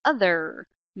of other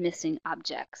missing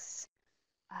objects.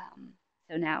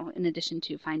 So now, in addition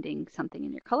to finding something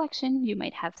in your collection, you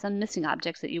might have some missing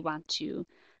objects that you want to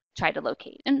try to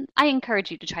locate. And I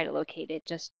encourage you to try to locate it.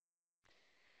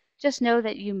 Just know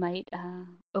that you might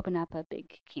open up a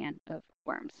big can of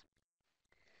worms.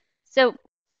 So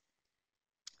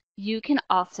you can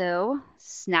also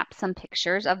snap some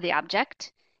pictures of the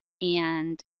object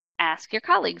and ask your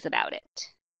colleagues about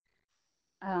it.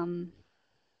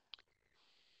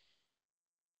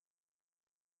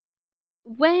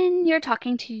 When you're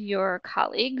talking to your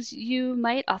colleagues, you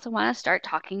might also want to start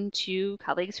talking to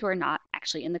colleagues who are not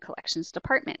actually in the collections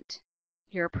department,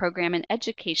 your program and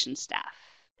education staff,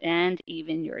 and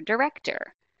even your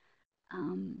director.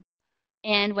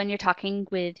 And when you're talking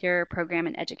with your program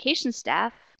and education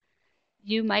staff,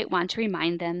 you might want to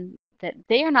remind them that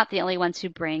they are not the only ones who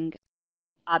bring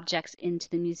objects into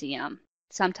the museum.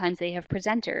 Sometimes they have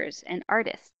presenters and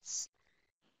artists.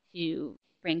 to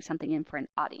bring something in for an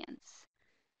audience.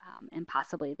 And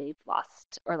possibly they've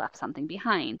lost or left something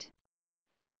behind.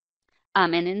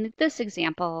 And in this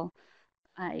example,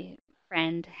 a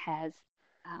friend has,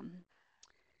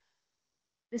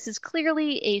 this is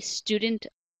clearly a student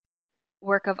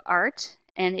work of art,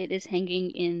 and it is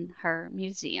hanging in her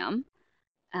museum,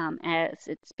 as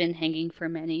it's been hanging for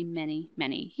many, many,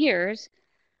 many years.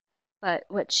 But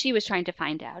what she was trying to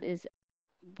find out is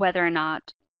whether or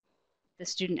not the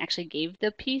student actually gave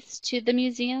the piece to the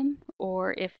museum,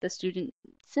 or if the student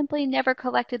simply never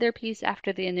collected their piece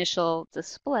after the initial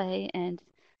display and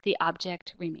the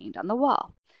object remained on the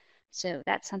wall. So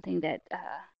that's something that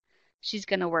she's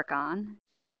going to work on.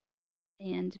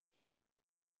 And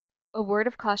a word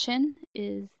of caution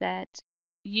is that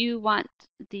you want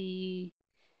to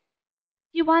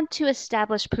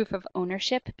establish proof of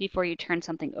ownership before you turn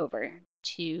something over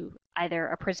to either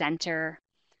a presenter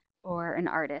or an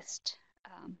artist.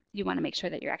 You want to make sure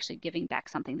that you're actually giving back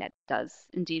something that does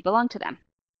indeed belong to them.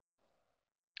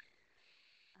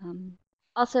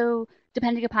 Also,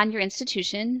 depending upon your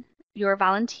institution, your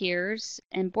volunteers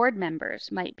and board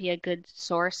members might be a good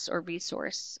source or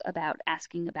resource about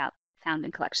asking about found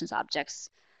in collections objects.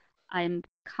 I'm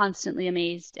constantly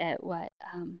amazed at what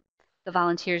the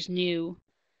volunteers knew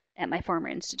at my former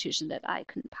institution that I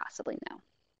couldn't possibly know.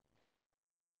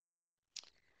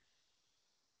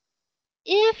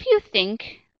 If you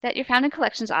think that your found in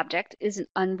collections object is an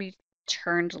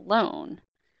unreturned loan,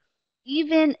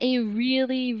 even a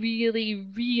really, really,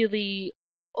 really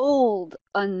old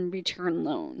unreturned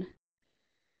loan,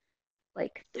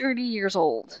 like 30 years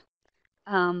old,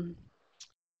 you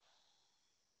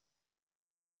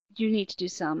need to do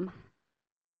some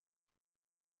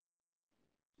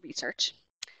research.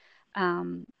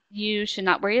 You should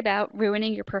not worry about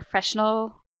ruining your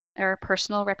professional or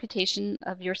personal reputation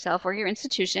of yourself or your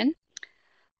institution.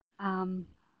 And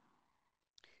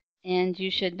you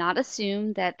should not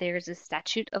assume that there's a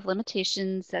statute of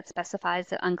limitations that specifies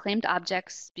that unclaimed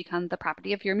objects become the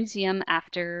property of your museum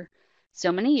after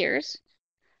so many years,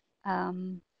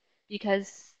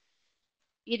 because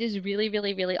it is really,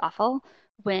 really, really awful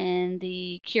when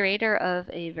the curator of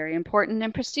a very important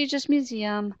and prestigious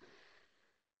museum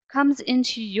comes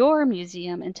into your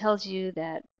museum and tells you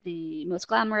that the most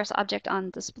glamorous object on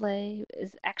display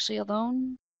is actually a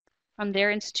loan from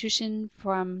their institution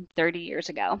from 30 years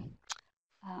ago.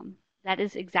 That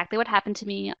is exactly what happened to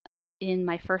me in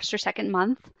my first or second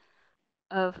month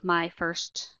of my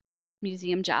first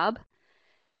museum job.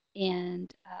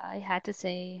 And I had to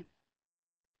say,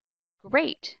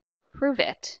 great, prove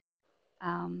it.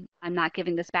 I'm not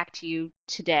giving this back to you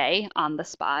today on the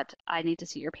spot. I need to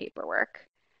see your paperwork.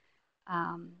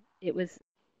 It was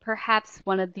perhaps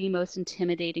one of the most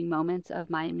intimidating moments of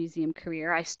my museum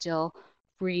career. I still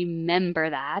remember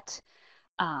that.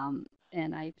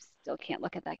 And I still can't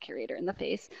look at that curator in the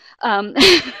face.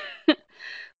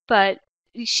 But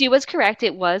she was correct.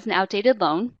 It was an outdated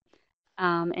loan.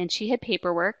 And she had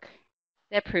paperwork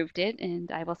that proved it.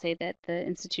 And I will say that the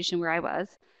institution where I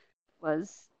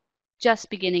was just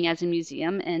beginning as a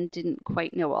museum and didn't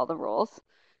quite know all the rules.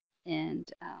 And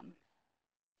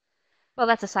well,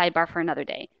 that's a sidebar for another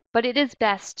day. But it is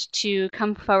best to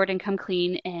come forward and come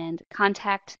clean and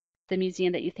contact the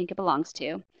museum that you think it belongs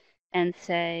to and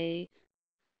say,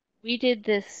 we did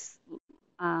this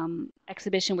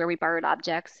exhibition where we borrowed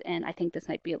objects, and I think this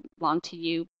might belong to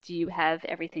you. Do you have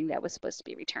everything that was supposed to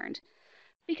be returned?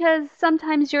 Because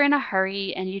sometimes you're in a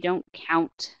hurry and you don't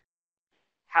count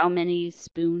how many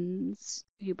spoons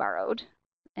you borrowed,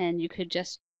 and you could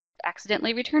just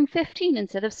accidentally return 15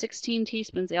 instead of 16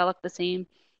 teaspoons. They all look the same.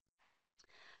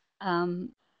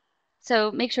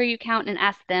 So make sure you count and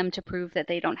ask them to prove that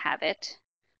they don't have it.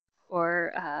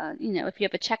 Or, if you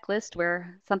have a checklist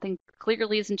where something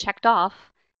clearly isn't checked off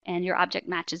and your object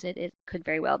matches it, it could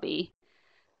very well be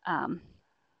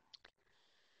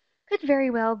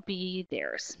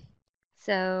theirs.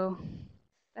 So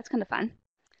that's kind of fun.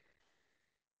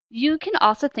 You can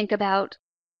also think about,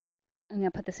 I'm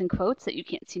going to put this in quotes that you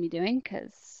can't see me doing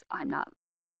because I'm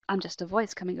just a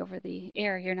voice coming over the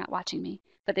air. You're not watching me.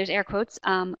 But there's air quotes,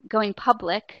 going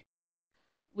public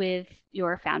with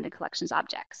your found in collections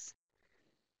objects.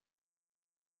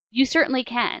 You certainly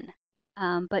can,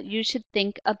 but you should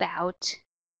think about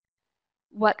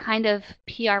what kind of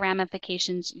PR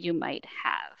ramifications you might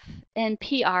have. And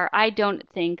PR, I don't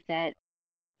think that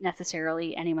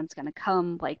necessarily anyone's going to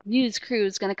come, like news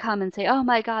crews going to come and say, oh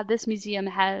my God, this museum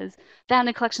has found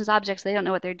in collections objects. They don't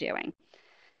know what they're doing.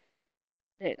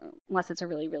 Unless it's a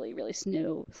really, really, really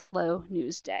slow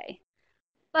news day.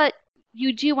 But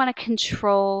you do want to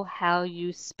control how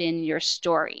you spin your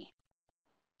story.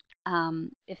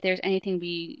 If there's anything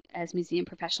we as museum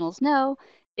professionals know,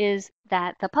 is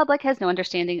that the public has no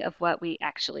understanding of what we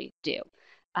actually do.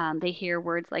 They hear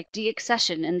words like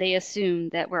deaccession and they assume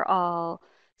that we're all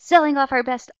selling off our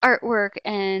best artwork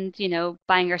and,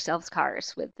 buying ourselves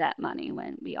cars with that money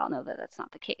when we all know that that's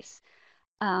not the case.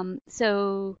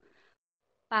 So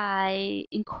by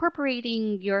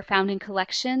incorporating your founding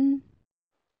collection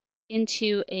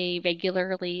into a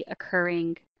regularly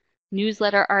occurring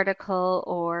newsletter article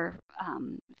or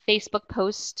Facebook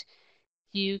post,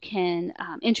 you can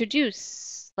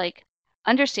introduce like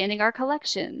understanding our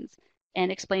collections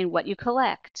and explain what you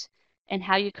collect and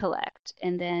how you collect.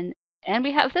 And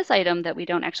we have this item that we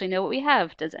don't actually know what we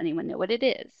have. Does anyone know what it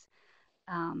is?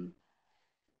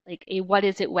 Like a What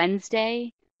Is It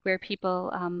Wednesday, where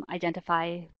people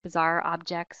identify bizarre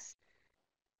objects,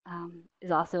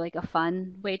 is also like a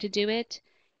fun way to do it.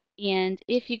 And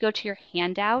if you go to your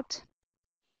handout,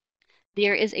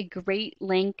 there is a great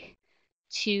link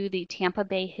to the Tampa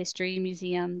Bay History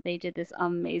Museum. They did this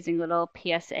amazing little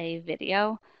PSA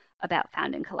video about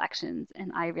founding collections,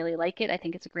 and I really like it. I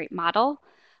think it's a great model.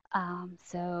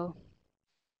 So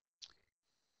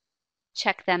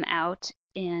check them out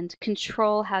and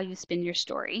control how you spin your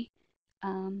story.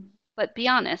 But be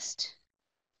honest,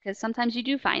 because sometimes you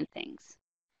do find things,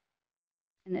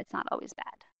 and it's not always bad.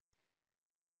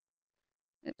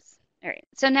 Oops. All right,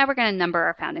 so now we're going to number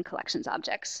our founding collections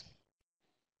objects.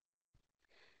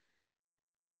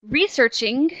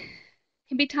 Researching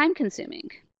can be time consuming,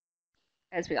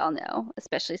 as we all know,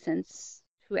 especially since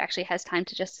who actually has time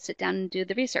to just sit down and do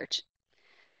the research?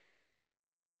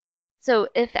 So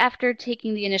if after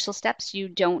taking the initial steps you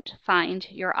don't find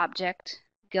your object,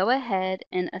 go ahead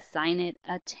and assign it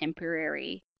a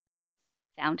temporary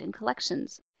founding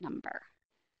collections number.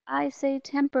 I say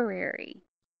temporary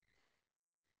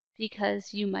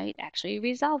because you might actually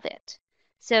resolve it.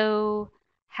 So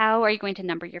how are you going to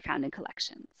number your founding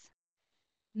collections?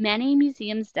 Many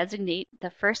museums designate the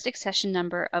first accession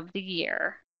number of the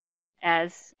year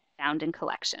as founding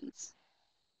collections.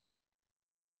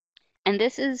 And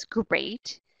this is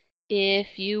great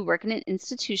if you work in an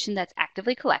institution that's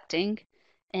actively collecting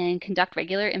and conduct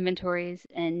regular inventories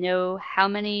and know how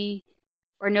many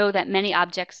or know that many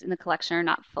objects in the collection are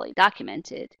not fully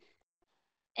documented.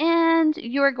 And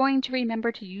you're going to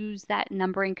remember to use that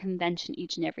numbering convention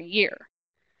each and every year.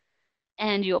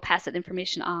 And you'll pass that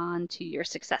information on to your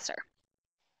successor.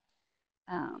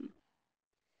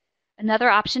 Another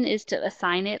option is to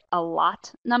assign it a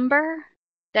lot number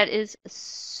that is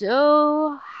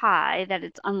so high that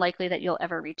it's unlikely that you'll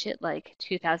ever reach it, like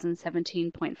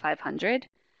 2017.500.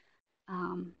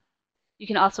 You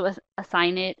can also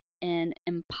assign it an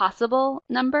impossible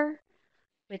number,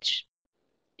 which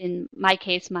in my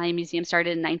case, my museum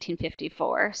started in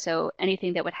 1954. So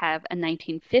anything that would have a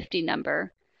 1950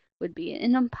 number would be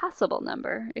an impossible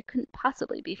number. It couldn't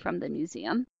possibly be from the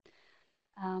museum.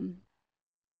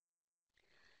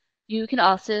 You can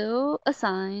also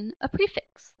assign a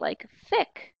prefix like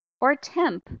fic or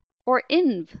temp or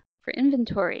inv for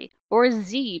inventory or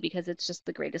Z because it's just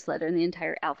the greatest letter in the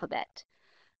entire alphabet.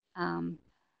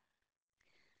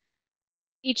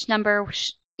 Each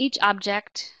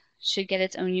object should get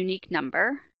its own unique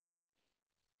number,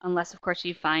 unless of course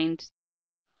you find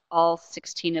all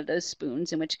 16 of those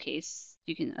spoons, in which case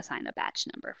you can assign a batch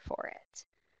number for it.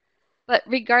 But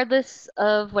regardless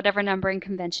of whatever numbering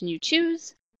convention you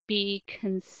choose, be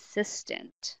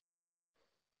consistent.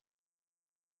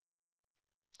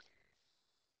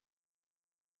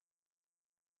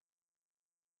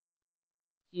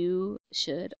 You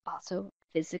should also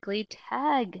physically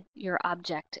tag your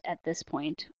object at this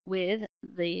point with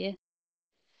the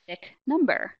FIC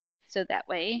number, so that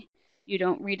way you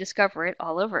don't rediscover it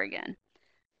all over again.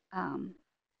 And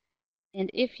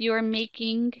if you're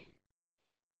making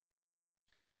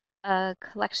a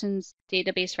collections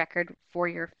database record for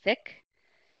your FIC,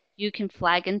 you can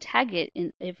flag and tag it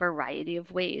in a variety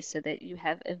of ways so that you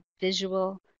have a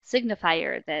visual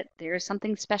signifier that there's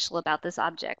something special about this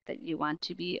object that you want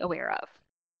to be aware of.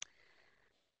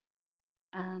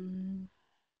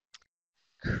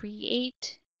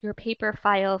 Create your paper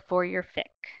file for your FIC.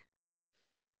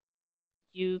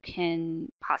 You can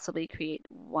possibly create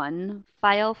one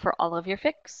file for all of your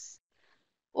FICs,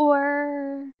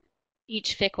 or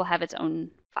each FIC will have its own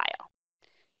file.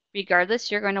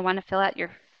 Regardless, you're going to want to fill out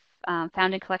your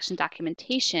founding collection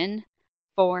documentation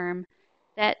form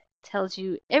that tells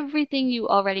you everything you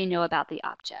already know about the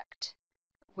object,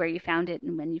 where you found it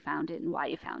and when you found it and why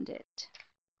you found it.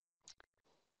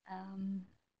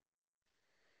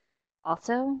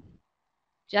 Also,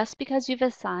 just because you've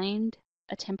assigned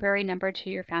a temporary number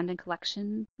to your founding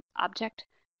collection object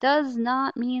does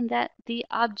not mean that the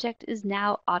object is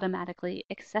now automatically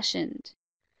accessioned.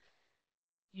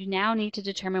 You now need to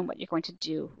determine what you're going to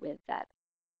do with that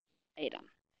item.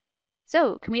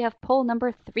 So can we have poll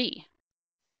number 3?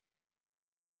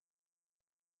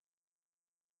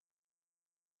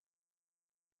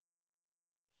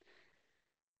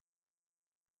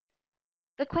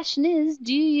 The question is,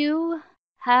 do you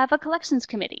have a collections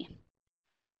committee?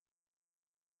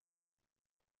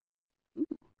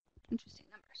 Ooh, interesting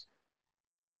numbers.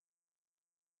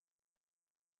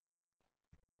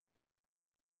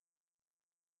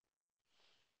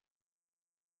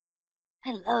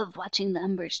 I love watching the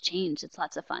numbers change. It's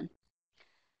lots of fun.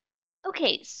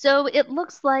 Okay, so it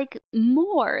looks like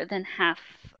more than half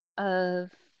of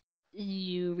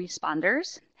you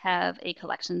responders have a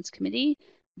collections committee,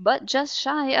 but just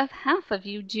shy of half of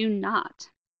you do not.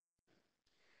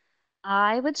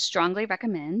 I would strongly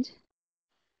recommend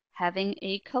having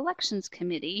a collections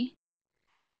committee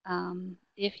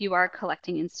if you are a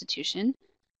collecting institution.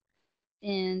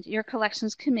 And your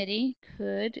collections committee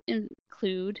could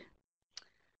include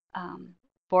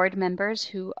board members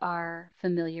who are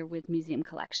familiar with museum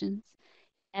collections,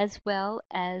 as well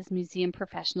as museum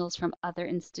professionals from other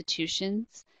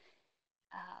institutions,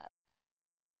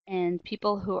 and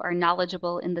people who are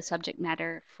knowledgeable in the subject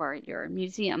matter for your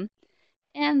museum.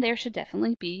 And there should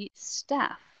definitely be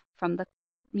staff from the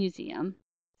museum,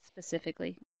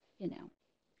 specifically,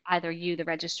 either you, the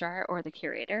registrar, or the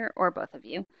curator, or both of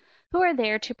you, who are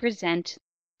there to present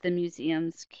the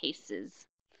museum's cases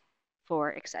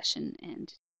for accession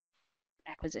and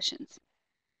acquisitions.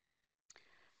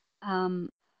 I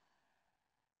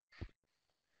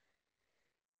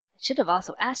should have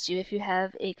also asked you if you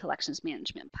have a collections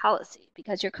management policy,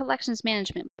 because your collections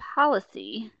management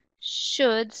policy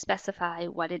should specify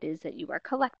what it is that you are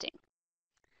collecting.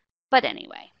 But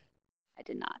anyway, I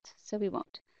did not, so we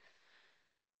won't.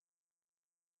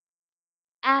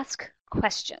 Ask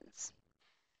questions.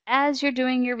 As you're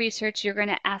doing your research, you're going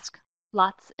to ask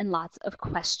lots and lots of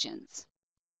questions.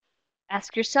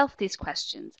 Ask yourself these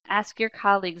questions. Ask your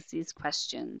colleagues these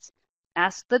questions.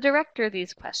 Ask the director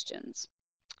these questions.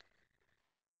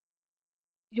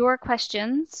 Your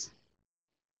questions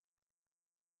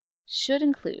should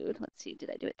include, let's see, did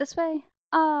I do it this way?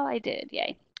 Oh, I did,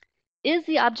 yay. Is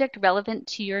the object relevant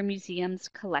to your museum's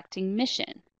collecting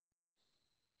mission?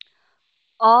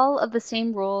 All of the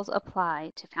same rules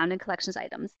apply to found in collections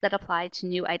items that apply to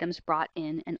new items brought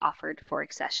in and offered for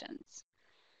accessions.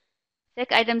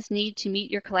 FIC items need to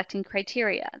meet your collecting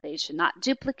criteria. They should not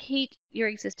duplicate your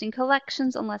existing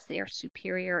collections unless they are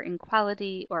superior in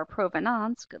quality or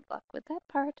provenance, good luck with that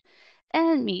part,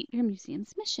 and meet your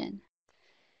museum's mission.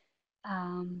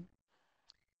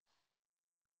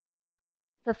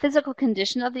 The physical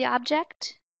condition of the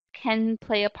object can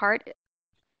play a part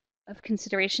of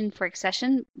consideration for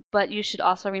accession, but you should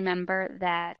also remember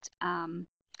that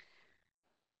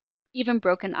even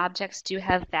broken objects do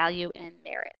have value and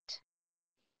merit.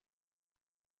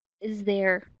 Is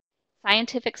there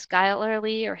scientific,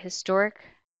 scholarly, or historic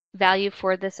value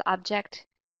for this object?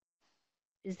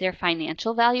 Is there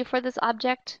financial value for this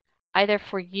object, either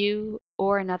for you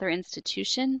or another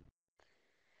institution?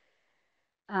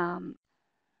 And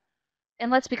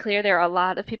let's be clear, there are a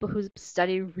lot of people who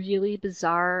study really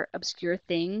bizarre, obscure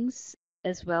things,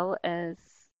 as well as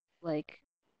like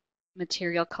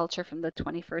material culture from the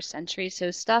 21st century.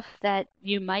 So stuff that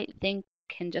you might think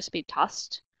can just be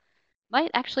tossed might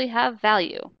actually have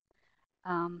value.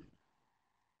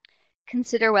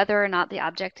 Consider whether or not the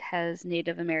object has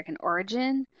Native American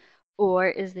origin, or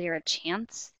is there a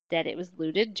chance that it was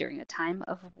looted during a time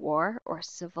of war or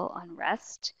civil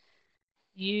unrest.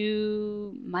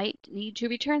 You might need to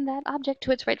return that object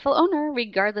to its rightful owner,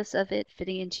 regardless of it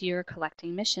fitting into your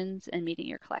collecting missions and meeting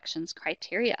your collection's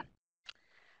criteria.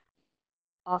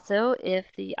 Also, if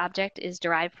the object is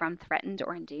derived from threatened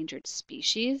or endangered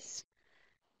species,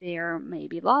 there may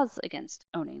be laws against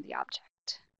owning the object.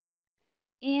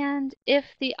 And if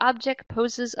the object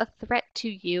poses a threat to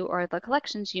you or the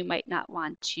collections, you might not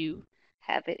want to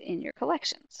have it in your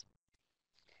collections.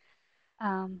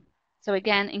 So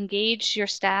again, engage your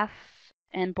staff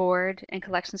and board and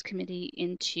collections committee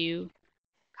into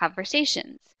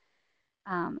conversations.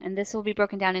 And this will be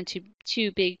broken down into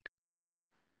two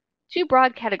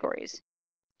broad categories.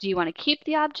 Do you want to keep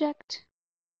the object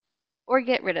or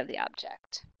get rid of the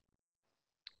object?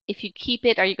 If you keep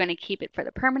it, are you going to keep it for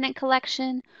the permanent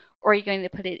collection, or are you going to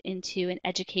put it into an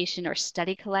education or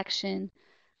study collection,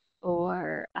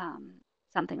 or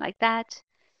something like that?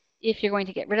 If you're going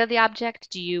to get rid of the object,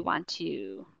 do you want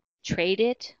to trade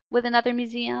it with another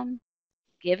museum,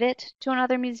 give it to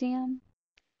another museum,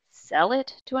 sell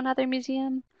it to another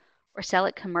museum or sell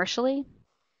it commercially.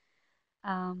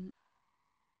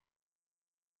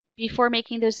 Before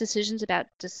making those decisions about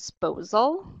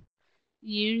disposal,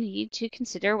 you need to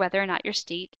consider whether or not your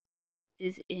state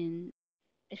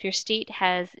if your state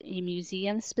has a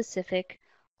museum-specific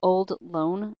old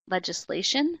loan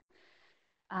legislation.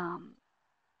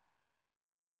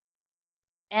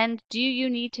 And do you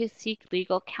need to seek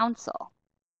legal counsel?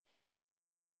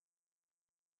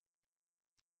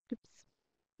 Oops,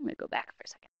 I'm going to go back for a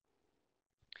second.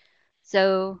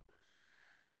 So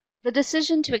the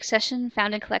decision to accession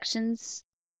found in collections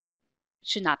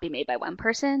should not be made by one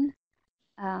person.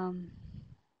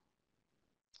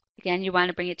 Again, you want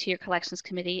to bring it to your collections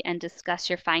committee and discuss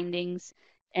your findings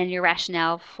and your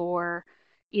rationale for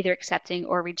either accepting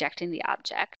or rejecting the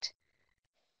object.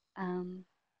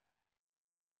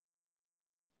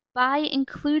 By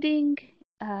including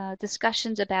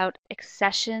discussions about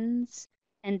accessions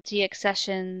and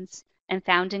deaccessions and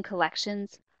found in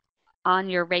collections on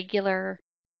your regular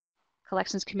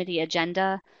collections committee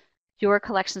agenda, your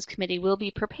collections committee will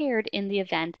be prepared in the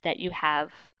event that you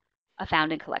have a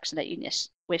found in collection that you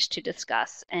wish to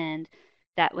discuss, and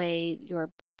that way your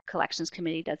collections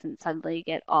committee doesn't suddenly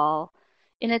get all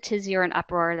in a tizzy or an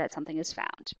uproar that something is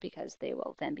found, because they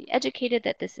will then be educated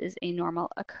that this is a normal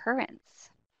occurrence.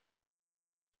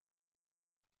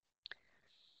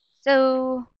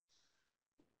 So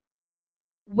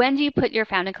when do you put your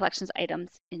found in collections items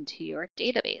into your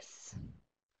database?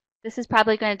 This is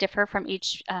probably going to differ from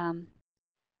each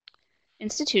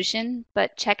institution,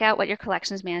 but check out what your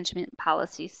collections management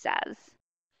policy says.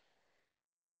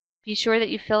 Be sure that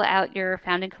you fill out your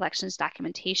found in collections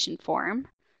documentation form,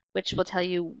 which will tell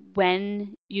you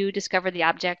when you discovered the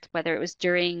object, whether it was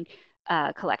during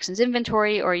collections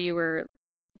inventory or you were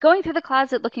going through the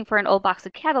closet looking for an old box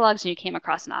of catalogs and you came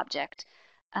across an object.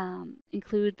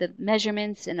 Include the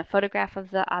measurements and a photograph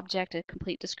of the object, a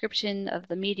complete description of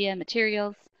the media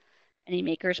materials, any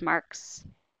maker's marks,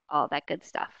 all that good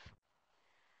stuff.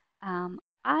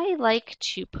 I like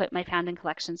to put my found in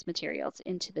collections materials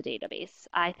into the database.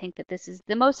 I think that this is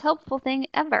the most helpful thing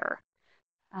ever.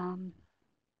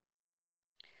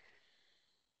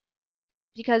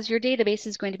 Because your database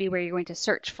is going to be where you're going to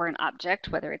search for an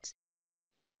object, whether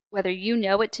you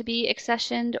know it to be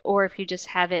accessioned or if you just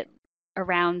have it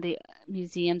around the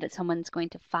museum that someone's going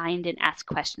to find and ask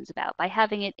questions about. By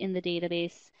having it in the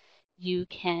database, you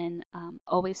can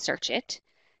always search it.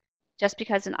 Just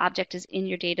because an object is in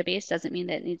your database doesn't mean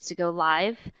that it needs to go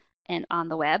live and on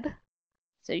the web.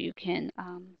 So you can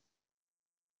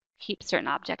keep certain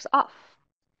objects off.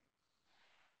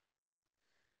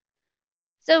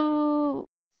 So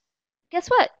guess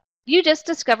what? You just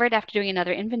discovered after doing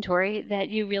another inventory that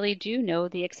you really do know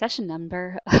the accession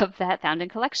number of that found in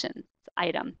collections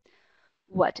item.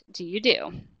 What do you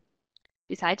do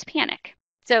besides panic?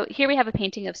 So here we have a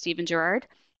painting of Stephen Girard.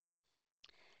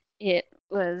 It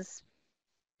was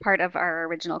part of our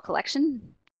original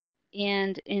collection.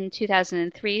 And in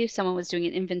 2003, someone was doing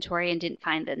an inventory and didn't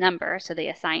find the number, so they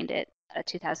assigned it a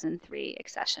 2003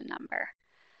 accession number.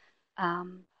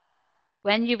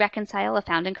 When you reconcile a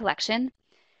found in collection,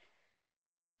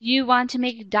 you want to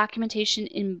make documentation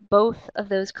in both of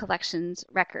those collections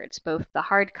records, both the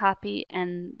hard copy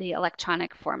and the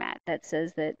electronic format that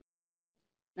says that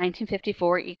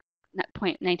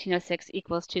 1954.1906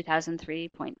 equals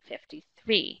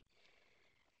 2003.53.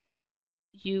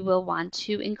 You will want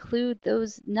to include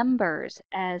those numbers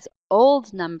as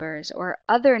old numbers or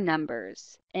other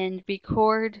numbers and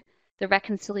record the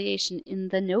reconciliation in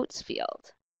the notes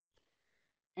field.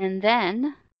 And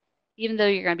then, even though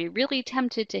you're going to be really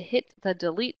tempted to hit the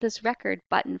delete this record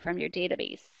button from your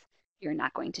database, you're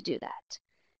not going to do that.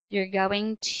 You're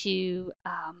going to,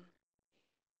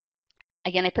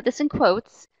 again, I put this in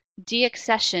quotes,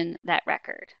 deaccession that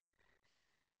record.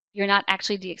 You're not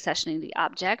actually deaccessioning the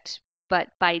object, but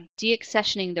by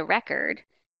deaccessioning the record,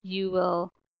 you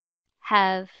will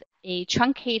have a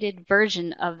truncated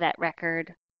version of that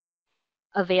record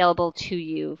available to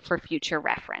you for future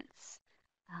reference.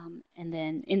 And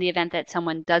then in the event that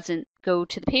someone doesn't go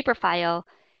to the paper file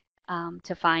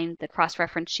to find the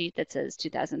cross-reference sheet that says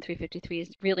 2003-53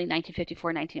 is really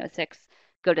 1954-1906,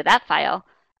 go to that file,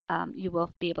 you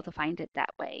will be able to find it that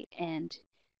way. And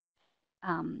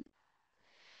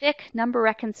thick number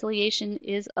reconciliation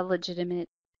is a legitimate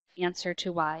answer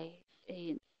to why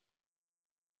an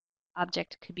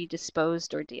object could be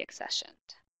disposed or deaccessioned.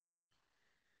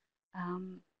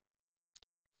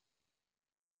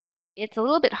 It's a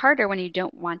little bit harder when you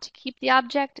don't want to keep the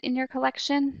object in your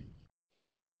collection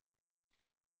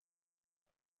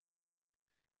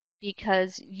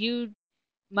because you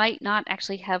might not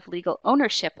actually have legal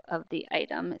ownership of the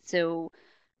item. So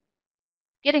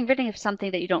getting rid of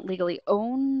something that you don't legally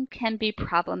own can be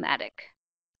problematic.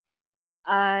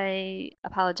 I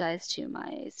apologize to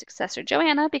my successor,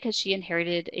 Joanna, because she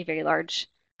inherited a very large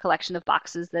collection of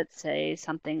boxes that say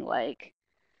something like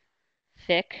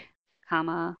fic,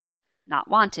 comma, not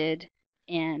wanted,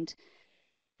 and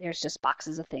there's just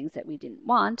boxes of things that we didn't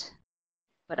want,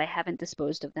 but I haven't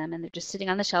disposed of them, and they're just sitting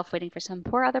on the shelf waiting for some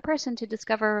poor other person to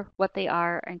discover what they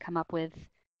are and come up with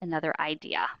another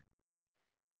idea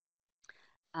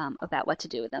about what to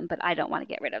do with them, but I don't want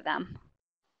to get rid of them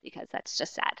because that's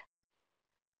just sad.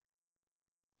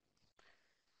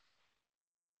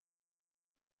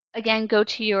 Again, go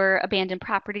to your abandoned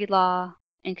property law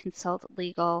and consult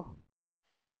legal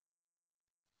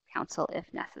counsel if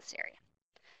necessary.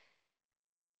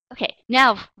 Okay,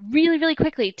 now really, really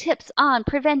quickly, tips on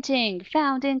preventing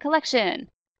found in collection.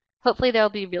 Hopefully they'll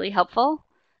be really helpful.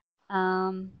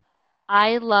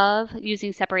 I love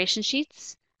using separation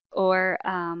sheets or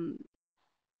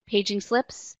paging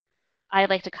slips. I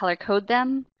like to color code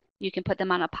them. You can put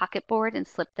them on a pocket board and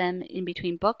slip them in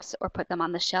between books or put them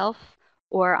on the shelf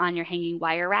or on your hanging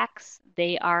wire racks.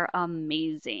 They are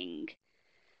amazing.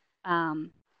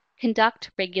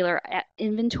 Conduct regular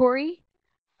inventory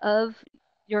of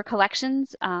your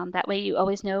collections. That way you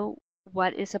always know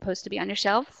what is supposed to be on your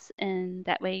shelves, and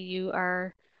that way you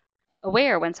are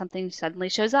aware when something suddenly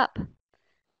shows up.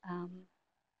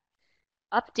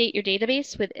 Update your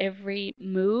database with every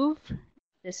move.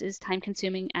 This is time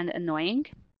consuming and annoying,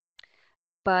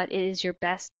 but it is your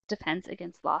best defense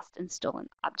against lost and stolen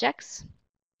objects.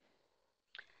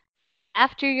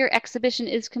 After your exhibition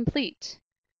is complete,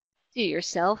 do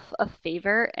yourself a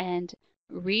favor and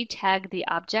re-tag the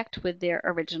object with their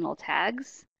original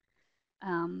tags.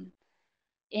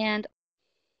 And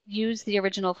use the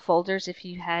original folders if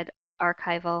you had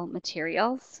archival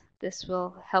materials. This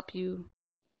will help you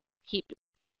keep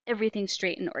everything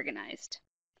straight and organized.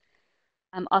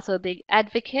 I'm also a big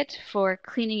advocate for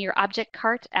cleaning your object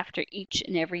cart after each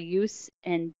and every use,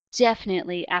 and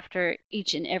definitely after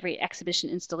each and every exhibition,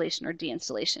 installation, or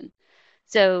deinstallation.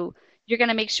 So you're going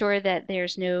to make sure that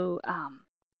there's no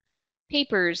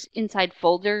papers inside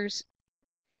folders,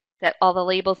 that all the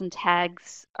labels and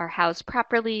tags are housed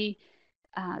properly.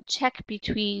 Check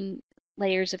between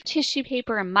layers of tissue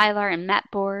paper and mylar and mat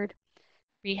board.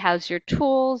 Rehouse your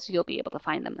tools. You'll be able to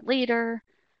find them later.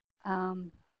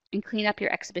 And clean up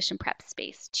your exhibition prep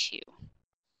space too.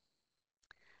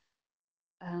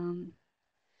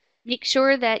 Make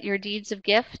sure that your deeds of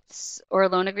gifts or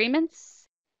loan agreements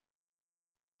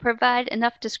provide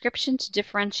enough description to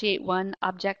differentiate one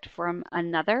object from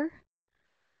another.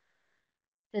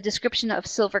 The description of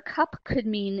silver cup could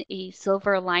mean a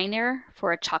silver liner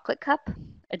for a chocolate cup,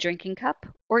 a drinking cup,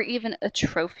 or even a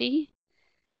trophy.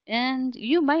 And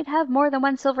you might have more than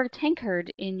one silver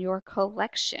tankard in your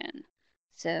collection.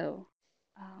 So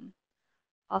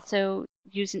also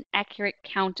use an accurate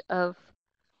count of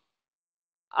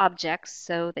objects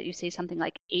so that you say something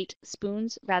like 8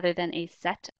 spoons rather than a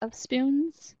set of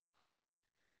spoons.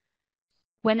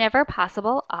 Whenever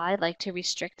possible, I like to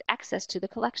restrict access to the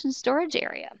collection storage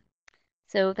area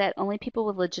so that only people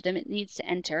with legitimate needs to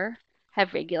enter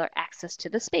have regular access to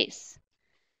the space.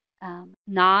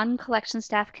 Non-collection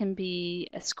staff can be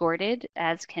escorted,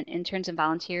 as can interns and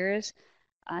volunteers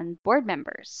and board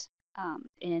members.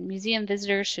 And museum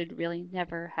visitors should really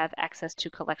never have access to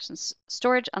collection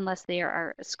storage unless they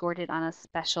are escorted on a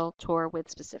special tour with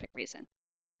specific reason.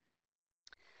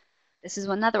 This is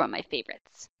another one of my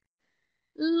favorites.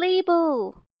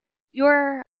 Label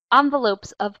your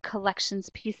envelopes of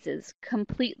collections pieces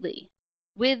completely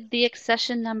with the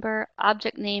accession number,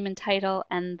 object name and title,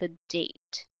 and the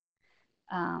date.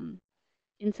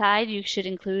 Inside, you should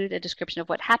include a description of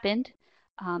what happened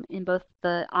in both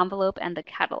the envelope and the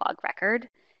catalog record,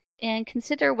 and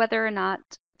consider whether or not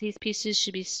these pieces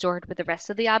should be stored with the rest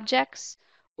of the objects,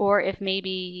 or if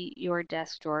maybe your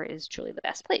desk drawer is truly the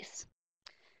best place.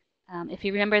 If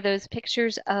you remember those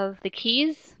pictures of the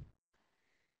keys,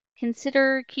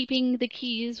 consider keeping the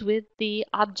keys with the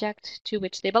object to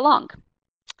which they belong.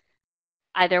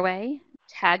 Either way,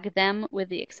 tag them with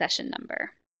the accession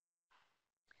number.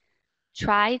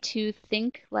 Try to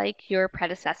think like your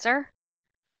predecessor.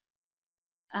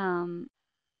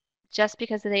 Just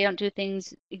because they don't do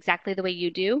things exactly the way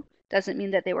you do doesn't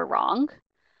mean that they were wrong.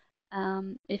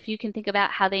 If you can think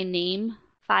about how they name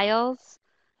files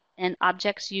and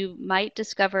objects, you might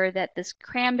discover that this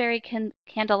cranberry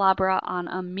candelabra on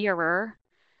a mirror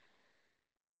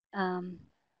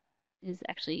is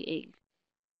actually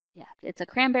it's a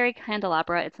cranberry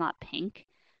candelabra. It's not pink.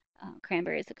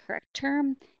 Cranberry is the correct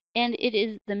term. And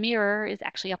the mirror is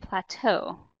actually a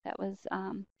plateau. That was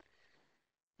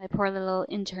my poor little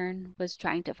intern was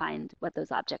trying to find what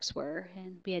those objects were,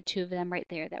 and we had two of them right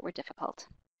there that were difficult.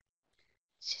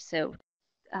 So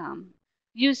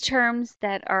use terms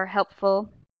that are helpful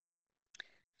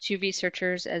to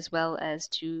researchers as well as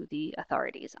to the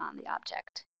authorities on the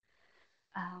object.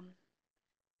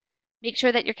 Make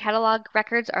sure that your catalog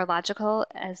records are logical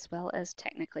as well as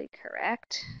technically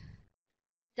correct.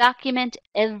 Document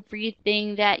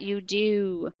everything that you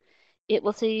do. It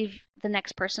will save the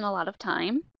next person a lot of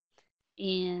time,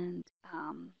 and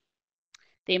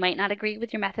they might not agree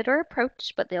with your method or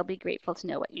approach, but they'll be grateful to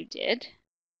know what you did.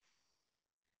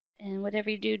 And whatever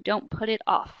you do, don't put it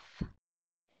off,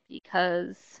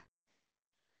 because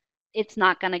it's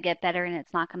not going to get better and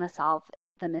it's not going to solve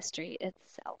the mystery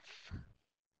itself.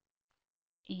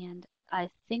 And I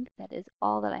think that is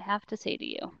all that I have to say to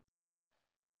you,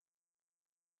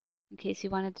 in case you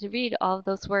wanted to read all of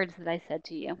those words that I said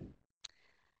to you.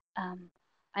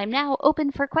 I'm now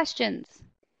open for questions.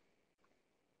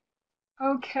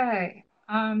 Okay,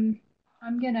 I'm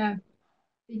going to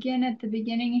begin at the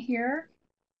beginning here.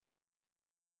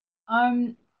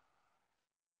 Dana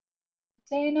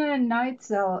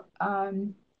Neitzel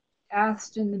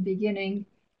asked in the beginning,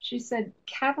 she said,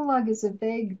 catalog is a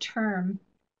vague term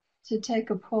to take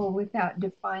a poll without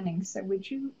defining. So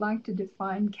would you like to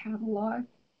define catalog?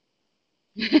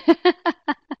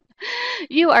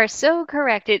 You are so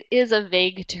correct. It is a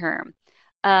vague term.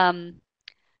 In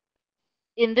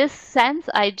this sense,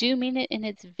 I do mean it in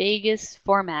its vaguest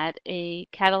format. A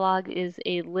catalog is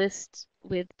a list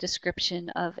with description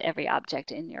of every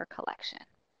object in your collection.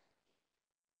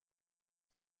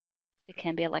 It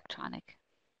can be electronic.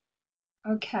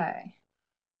 Okay.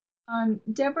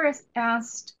 Deborah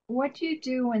asked, what do you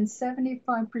do when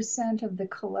 75% of the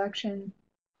collection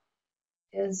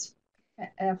is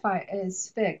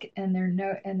FIC and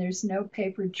there's no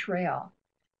paper trail?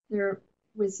 There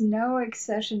was no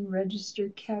accession register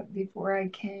kept before I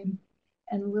came,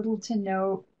 and little to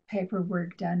no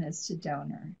paperwork done as to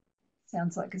donor.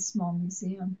 Sounds like a small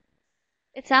museum.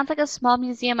 It sounds like a small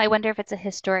museum. I wonder if it's a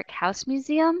historic house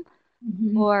museum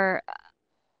or,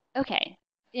 okay,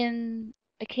 in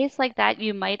a case like that,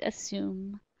 you might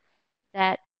assume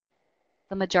that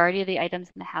the majority of the items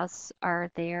in the house are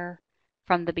there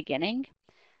from the beginning.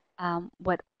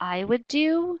 What I would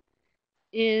do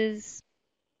is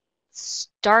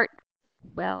start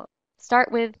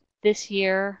with this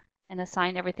year and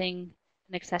assign everything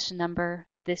an accession number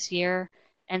this year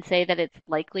and say that it's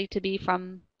likely to be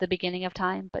from the beginning of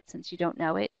time, but since you don't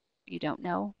know it, you don't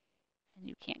know, and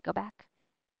you can't go back.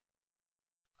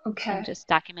 Okay. And just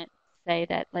document, say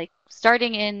that like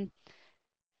starting in,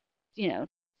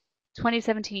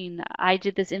 2017, I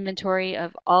did this inventory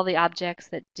of all the objects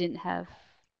that didn't have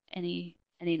any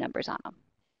numbers on them.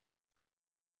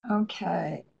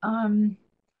 Okay. Aaron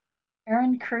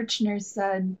Kirchner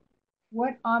said,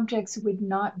 what objects would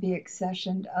not be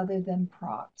accessioned other than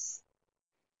props?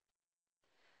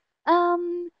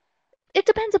 It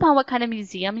depends upon what kind of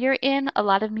museum you're in. A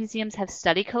lot of museums have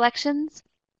study collections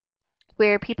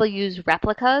where people use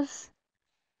replicas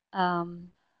of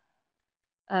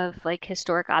like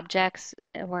historic objects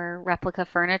or replica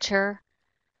furniture.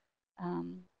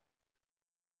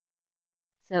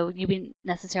 So you wouldn't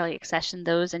necessarily accession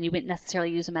those, and you wouldn't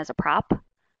necessarily use them as a prop.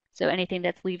 So anything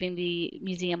that's leaving the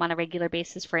museum on a regular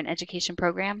basis for an education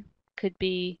program could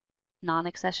be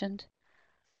non-accessioned.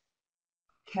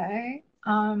 Okay.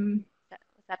 Was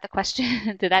that the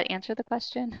question? Did that answer the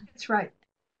question? That's right.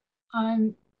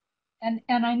 And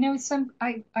I know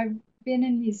I've been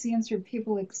in museums where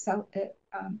people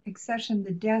accession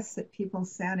the desks that people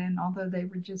sat in, although they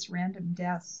were just random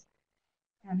desks.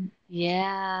 And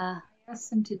Yeah. I asked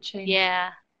them to change.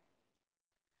 Yeah.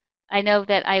 I know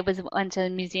that I went to a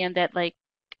museum that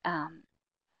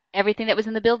everything that was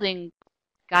in the building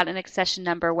got an accession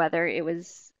number, whether it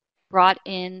was brought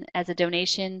in as a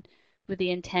donation with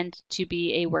the intent to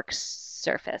be a work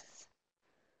surface.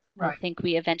 Right. I think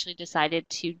we eventually decided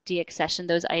to deaccession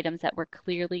those items that were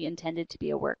clearly intended to be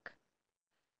a work.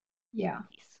 Yeah.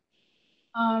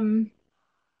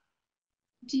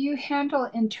 Do you handle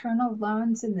internal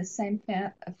loans in the same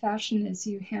fashion as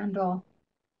you handle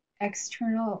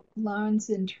external loans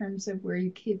in terms of where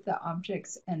you keep the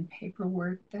objects and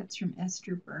paperwork? That's from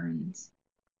Esther Burns.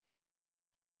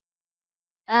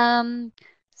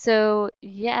 So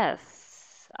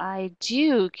yes, I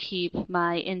do keep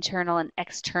my internal and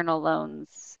external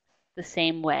loans the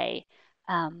same way.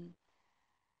 I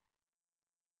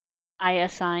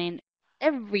assign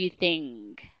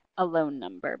everything a loan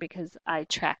number because I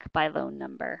track by loan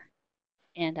number.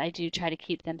 and I do try to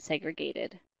keep them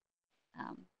segregated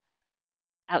um,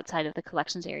 outside of the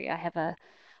collections area. I have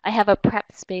a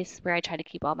prep space where I try to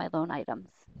keep all my loan items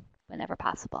whenever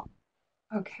possible.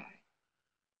 Okay.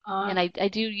 Um, And I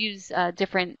do use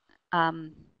different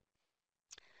um,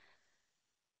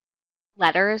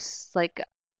 letters,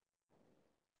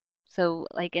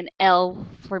 like an L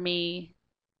for me,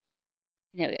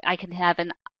 I can have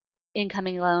an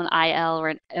incoming loan IL or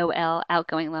an OL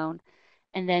outgoing loan.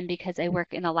 And then because I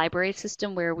work in a library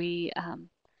system where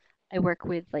I work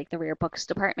with like the rare books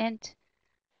department,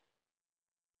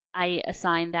 I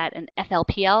assign that an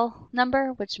FLPL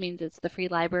number, which means it's the free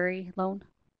library loan.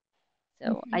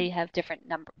 So I mhm. have different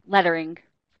number lettering,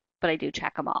 but I do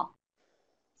track them all,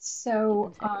 keep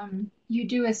So them segregated. you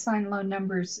do assign loan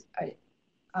numbers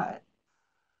uh,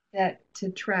 that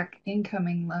to track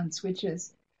incoming loans, which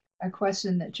is a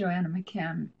question that Joanna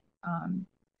um,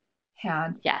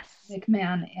 had Yes,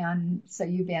 McMahon, and so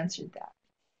you've answered that.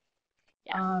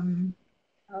 yes. Um,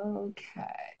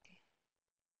 okay.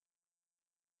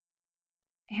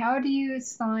 How do you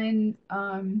assign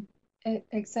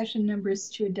accession numbers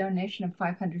to a donation of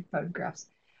 500 photographs?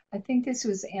 I think this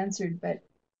was answered, but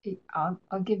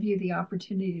I'll give you the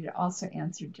opportunity to also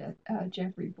answer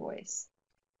Jeffrey Boyce.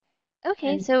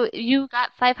 Okay, And so you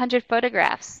got 500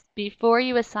 photographs. Before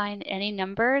you assign any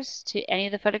numbers to any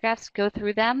of the photographs, go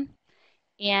through them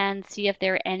and see if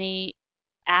there are any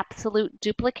absolute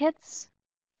duplicates,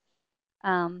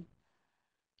 um,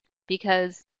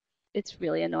 because it's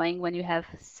really annoying when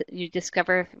you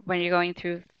discover when you're going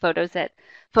through photos that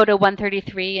photo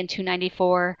 133 and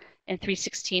 294 and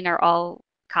 316 are all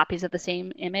copies of the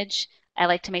same image. I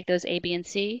like to make those A, B, and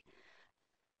C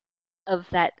of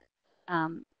that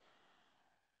um,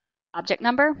 object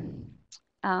number.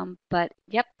 But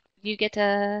yep, you get to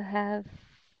have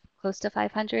close to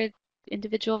 500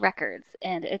 individual records,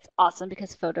 and it's awesome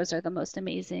because photos are the most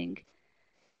amazing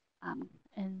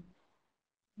and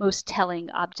most telling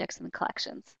objects in the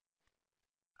collections.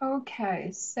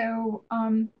 okay, so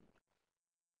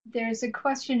there's a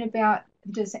question about,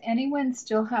 does anyone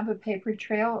still have a paper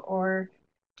trail, or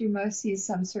do most use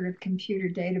some sort of computer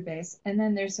database? And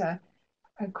then there's a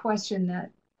question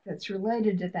that's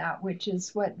related to that, which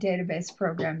is, what database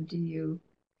program do you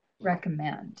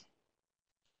recommend?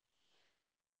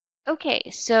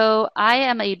 Okay, so I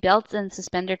am a belt and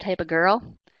suspender type of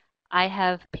girl. I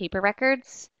have paper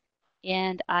records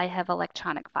and I have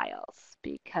electronic files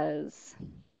because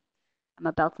I'm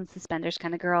a belt and suspenders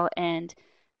kind of girl. And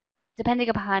depending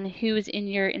upon who's in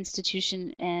your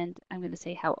institution, and I'm going to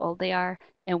say how old they are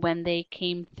and when they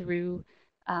came through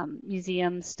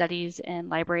museum studies and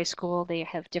library school, they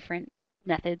have different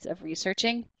methods of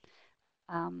researching.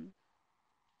 Um,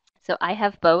 so I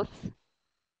have both.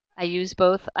 I use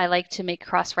both. I like to make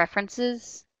cross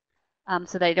references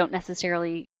so that I don't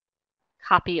necessarily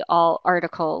copy all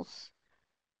articles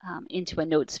into a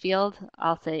notes field.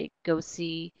 I'll say, go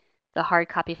see the hard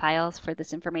copy files for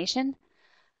this information.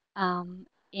 Um,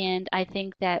 and I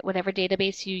think that whatever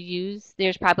database you use,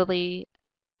 there's probably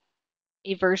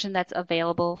a version that's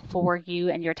available for you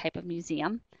and your type of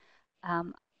museum.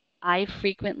 Um, I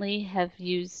frequently have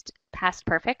used Past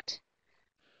Perfect.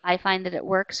 I find that it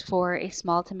works for a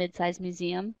small to mid-sized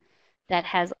museum that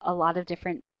has a lot of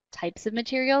different types of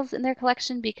materials in their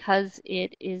collection because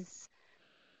it is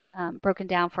broken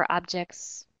down for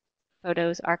objects,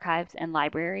 photos, archives, and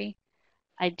library.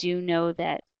 I do know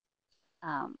that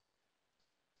um,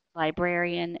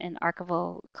 librarian and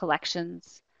archival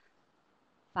collections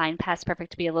find Past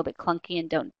Perfect to be a little bit clunky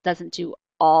and doesn't do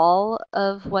all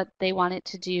of what they want it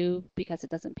to do because it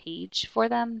doesn't page for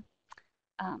them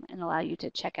and allow you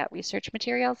to check out research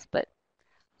materials. But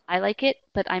I like it,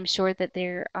 but I'm sure that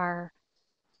there are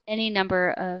any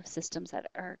number of systems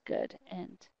that are good,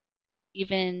 and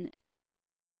even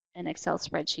an Excel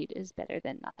spreadsheet is better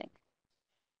than nothing.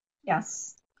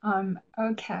 Yes.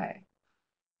 Okay.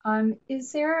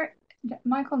 Is there,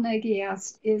 Michael Nagy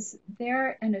asked, is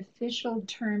there an official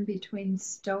term between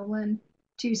stolen,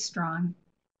 too strong,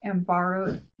 and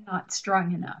borrowed, not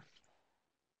strong enough?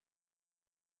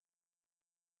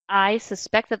 I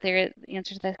suspect that the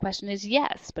answer to that question is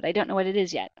yes, but I don't know what it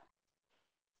is yet.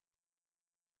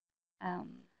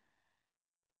 Um,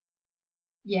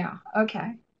 Yeah.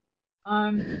 Okay.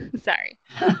 Um, sorry.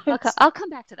 it's I'll come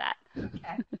back to that.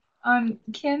 okay.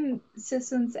 Kim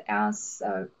Sissons asks,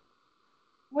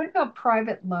 what about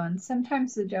private loans?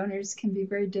 Sometimes the donors can be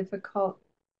very difficult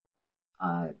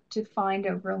to find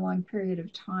over a long period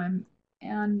of time.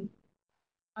 And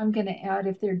I'm going to add,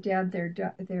 if they're dead,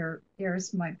 their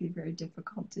heirs might be very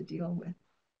difficult to deal with.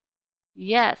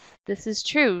 Yes, this is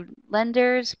true.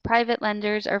 Lenders, private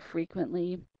lenders, are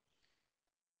frequently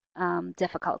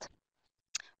difficult,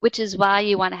 which is why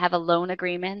you want to have a loan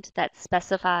agreement that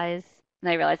specifies,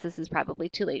 and I realize this is probably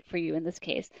too late for you in this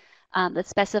case, that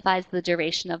specifies the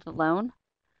duration of the loan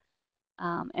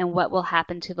and what will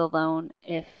happen to the loan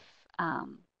if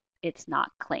um, it's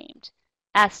not claimed.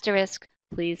 Asterisk,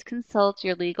 please consult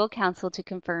your legal counsel to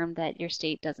confirm that your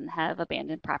state doesn't have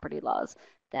abandoned property laws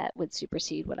that would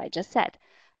supersede what I just said.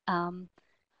 Um,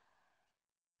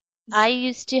 I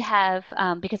used to have,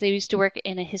 because I used to work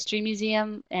in a history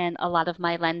museum and a lot of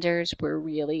my lenders were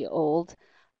really old,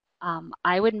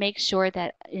 I would make sure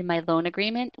that in my loan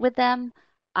agreement with them,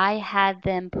 I had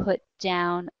them put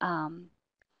down an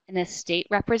estate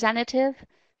representative.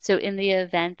 So in the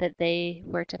event that they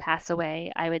were to pass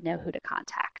away, I would know who to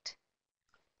contact.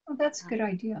 Oh, that's a good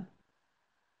idea.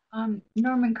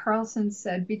 Norman Carlson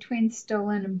said, between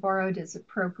stolen and borrowed is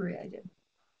appropriated.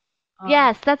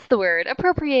 Yes, that's the word,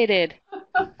 appropriated.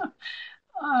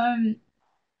 Um,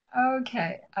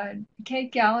 okay.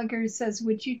 Kate Gallagher says,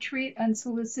 would you treat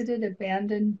unsolicited,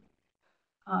 abandoned,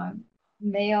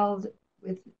 mailed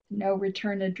with no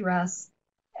return address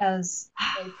as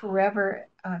a forever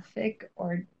fic,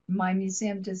 or my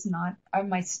museum does not, or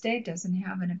my state doesn't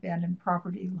have an abandoned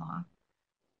property law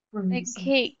for Like, museums?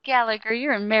 Kate Gallagher,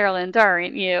 you're in Maryland,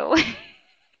 aren't you?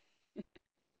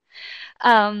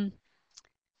 um,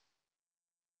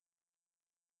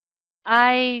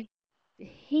 I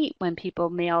hate when people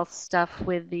mail stuff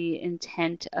with the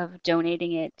intent of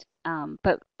donating it,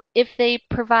 but if they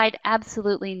provide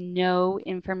absolutely no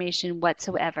information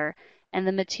whatsoever and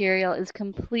the material is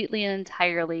completely and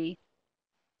entirely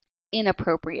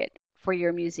inappropriate for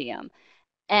your museum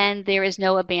and there is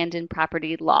no abandoned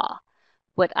property law,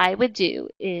 what I would do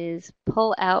is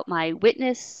pull out my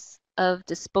witness of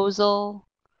disposal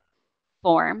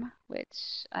form,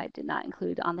 which I did not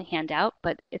include on the handout,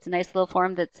 but it's a nice little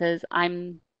form that says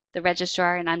I'm the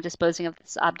registrar and I'm disposing of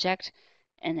this object,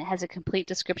 and it has a complete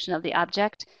description of the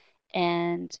object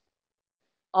and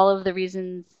all of the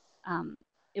reasons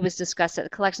it was discussed at the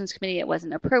collections committee. It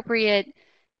wasn't appropriate.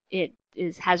 It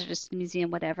is hazardous to the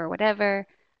museum, whatever, whatever.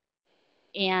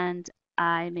 And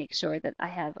I make sure that I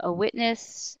have a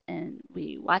witness and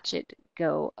we watch it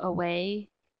go away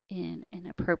in an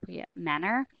appropriate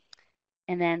manner.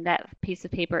 And then that piece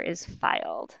of paper is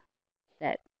filed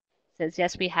that says,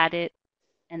 yes, we had it,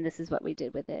 and this is what we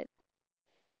did with it.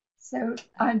 So,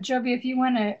 Joby, if you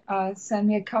want to send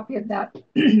me a copy of that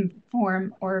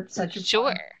form or such a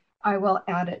Sure. form, I will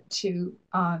add it to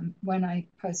when I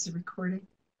post the recording.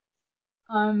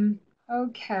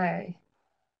 Okay.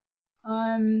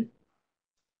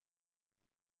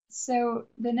 So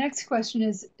the next question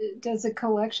is, does a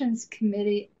collections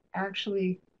committee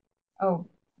actually,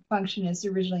 function as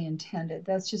originally intended?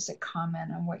 That's just a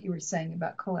comment on what you were saying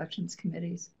about collections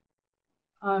committees.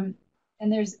 And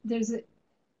there's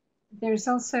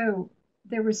also,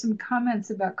 there were some comments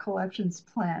about collections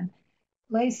plan.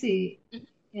 Lacey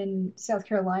in South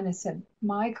Carolina said,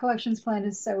 my collections plan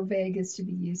is so vague as to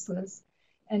be useless.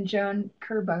 And Joan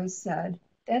Kerbo said,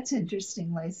 that's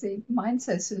interesting, Lacey. Mine's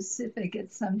so specific,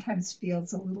 it sometimes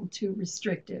feels a little too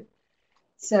restrictive.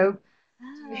 So,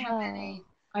 do you have any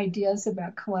ideas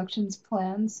about collections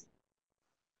plans?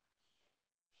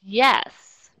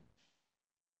 Yes.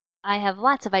 I have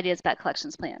lots of ideas about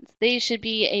collections plans. They should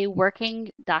be a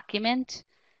working document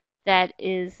that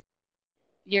is,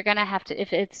 you're going to have to,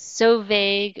 if it's so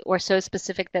vague or so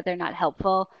specific that they're not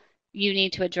helpful, you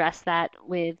need to address that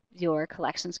with your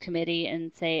collections committee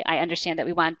and say, I understand that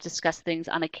we want to discuss things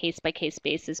on a case by case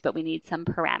basis, but we need some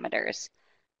parameters.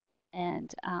 And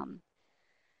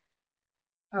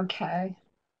Okay.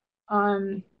 I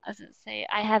was going to say,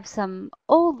 I have some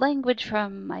old language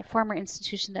from my former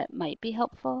institution that might be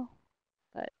helpful,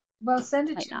 but Well, send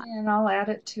it might to not. me and I'll add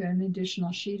it to an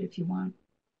additional sheet if you want.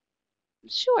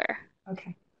 Sure.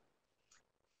 Okay.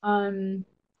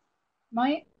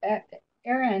 My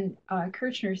Aaron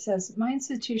Kirchner says, my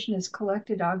institution has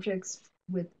collected objects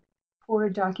with poor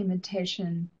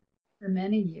documentation for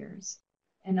many years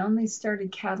and only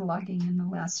started cataloging in the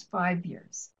last 5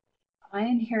 years. I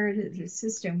inherited a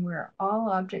system where all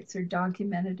objects are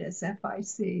documented as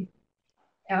FIC.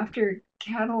 After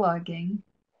cataloging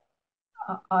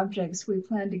objects, we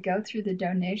plan to go through the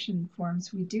donation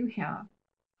forms we do have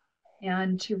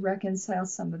and to reconcile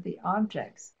some of the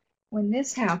objects. When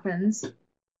this happens,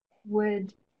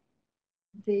 would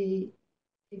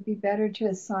it be better to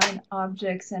assign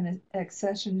objects an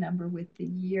accession number with the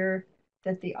year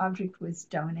that the object was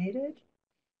donated,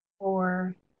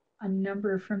 or a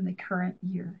number from the current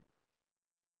year?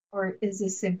 Or is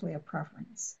this simply a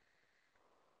preference?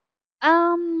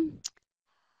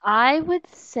 I would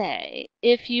say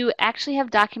if you actually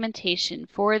have documentation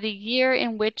for the year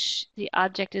in which the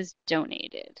object is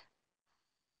donated.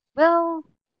 Well,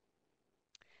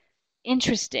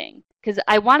 interesting, because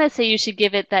I want to say you should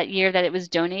give it that year that it was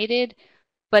donated,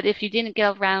 but if you didn't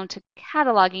get around to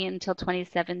cataloging it until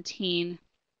 2017,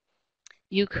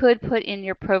 you could put in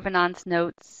your provenance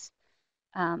notes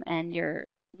and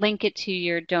link it to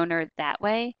your donor that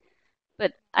way.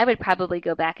 But I would probably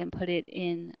go back and put it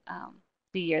in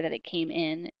the year that it came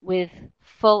in with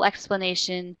full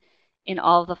explanation in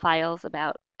all of the files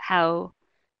about how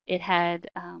it had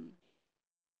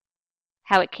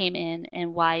how it came in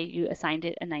and why you assigned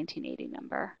it a 1980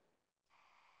 number.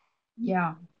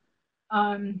 Yeah.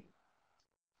 And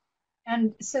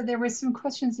so there were some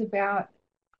questions about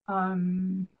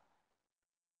the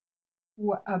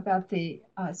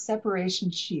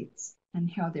separation sheets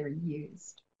and how they're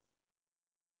used.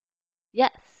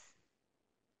 Yes,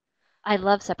 I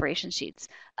love separation sheets.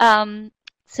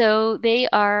 So they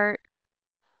are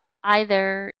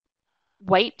either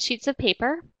white sheets of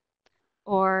paper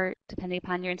or, depending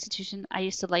upon your institution, I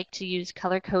used to like to use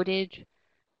color-coded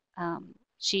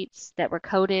sheets that were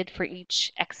coded for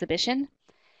each exhibition.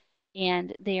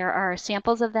 And there are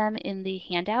samples of them in the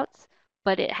handouts,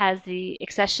 but it has the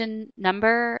accession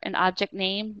number, an object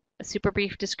name, a super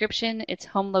brief description, its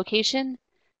home location,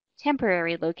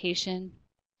 temporary location,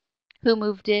 who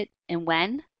moved it, and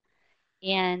when.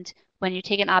 And when you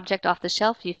take an object off the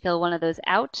shelf, you fill one of those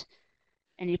out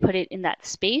and you put it in that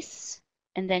space,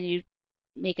 and then you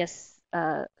make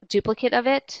a duplicate of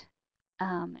it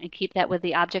and keep that with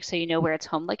the object so you know where its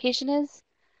home location is.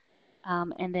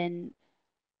 And then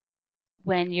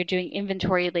when you're doing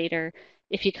inventory later,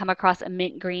 if you come across a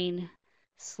mint green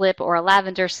slip or a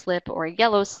lavender slip or a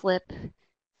yellow slip,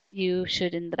 you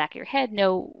should, in the back of your head,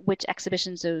 know which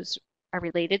exhibitions those are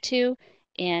related to.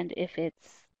 And if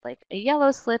it's like a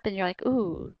yellow slip and you're like,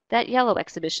 ooh, that yellow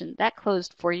exhibition, that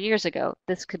closed 4 years ago,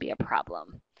 this could be a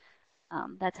problem.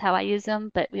 That's how I use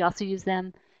them, but we also use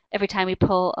them every time we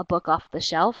pull a book off the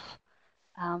shelf.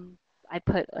 I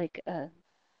put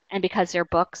and because they're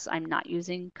books, I'm not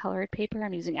using colored paper,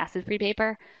 I'm using acid-free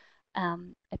paper. I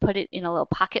put it in a little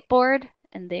pocket board,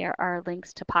 and there are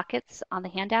links to pockets on the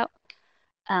handout.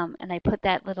 And I put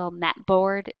that little mat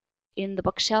board in the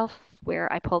bookshelf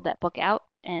where I pulled that book out.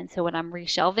 And so when I'm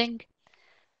reshelving,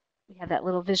 we have that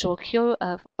little visual cue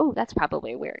of, oh, that's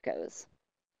probably where it goes.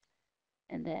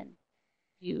 And then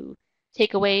you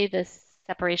take away the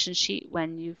separation sheet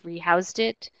when you've rehoused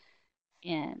it,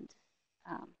 and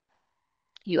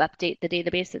you update the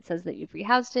database that says that you've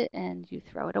rehoused it, and you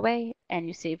throw it away, and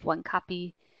you save one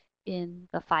copy in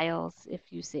the files if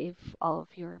you save all of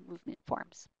your movement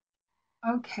forms.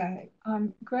 Okay.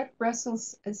 Greg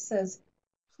Brussels says,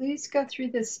 please go through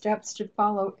the steps to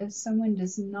follow if someone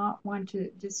does not want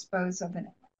to dispose of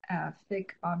an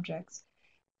thick objects.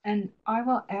 And I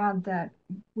will add that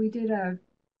we did a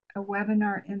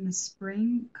webinar in the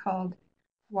spring called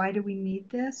Why Do We Need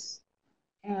This?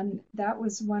 And that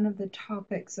was one of the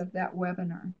topics of that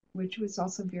webinar, which was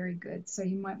also very good. So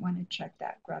you might want to check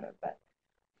that, Greta. But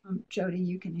Jody,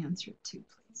 you can answer it too,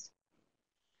 please.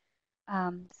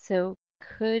 So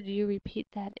could you repeat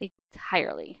that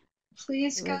entirely?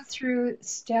 Please go through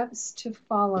steps to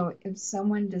follow if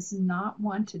someone does not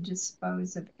want to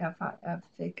dispose of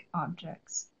thick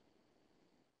objects.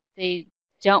 They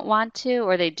don't want to,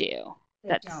 or they do?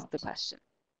 That's don't. the question.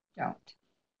 Don't.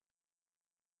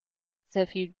 So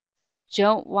if you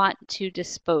don't want to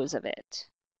dispose of it,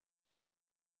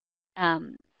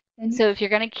 so if you're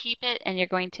going to keep it and you're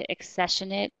going to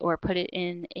accession it or put it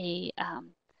in a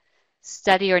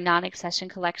study or non-accession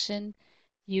collection,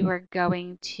 you are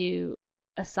going to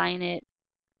assign it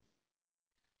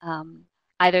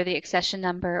either the accession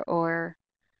number or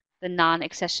the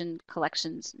non-accession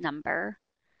collections number.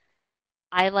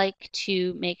 I like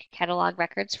to make catalog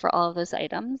records for all of those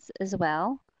items as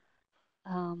well.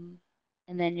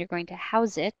 And then you're going to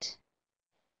house it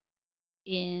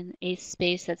in a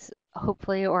space that's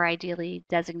hopefully or ideally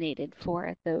designated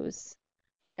for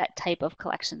that type of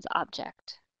collections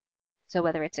object. So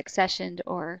whether it's accessioned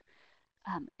or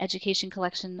education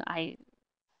collection,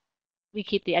 we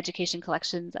keep the education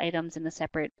collections items in a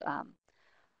separate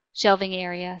shelving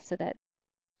area so that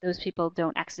those people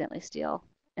don't accidentally steal.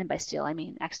 And by steal, I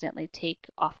mean accidentally take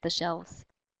off the shelves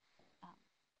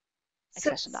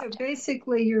accessioned objects. So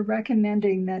basically, you're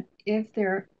recommending that if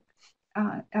they're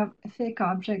thick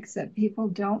objects that people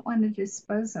don't want to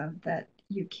dispose of, that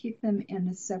you keep them in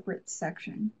a separate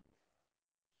section.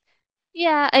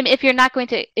 Yeah, I mean, if you're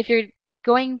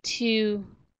going to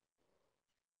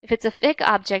If it's a FIC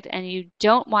object and you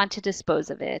don't want to dispose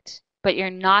of it, but you're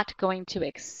not going to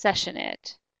accession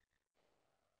it,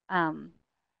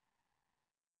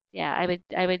 yeah,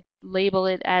 I would label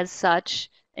it as such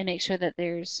and make sure that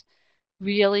there's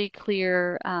really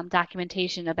clear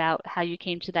documentation about how you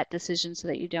came to that decision so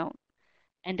that you don't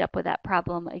end up with that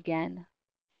problem again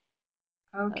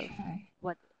of Okay.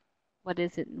 what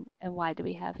is it and why do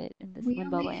we have it in this We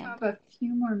limbo only land. have a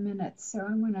few more minutes, so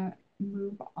I'm going to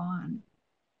move on.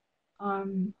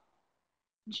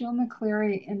 Jill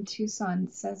McCleary in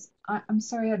Tucson says, I'm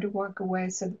sorry I had to walk away,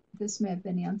 so this may have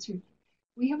been answered.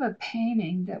 We have a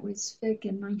painting that was FIC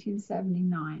in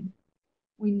 1979.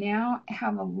 We now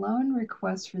have a loan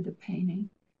request for the painting.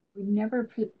 We've never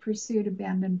pursued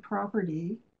abandoned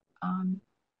property.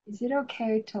 Is it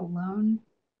okay to loan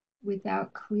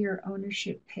without clear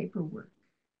ownership paperwork?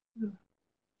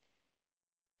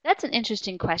 That's an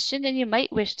interesting question, and you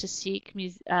might wish to seek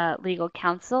legal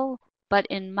counsel, but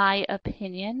in my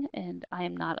opinion, and I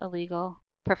am not a legal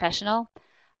professional,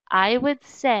 I would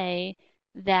say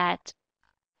that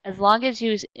as long as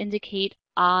you indicate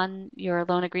on your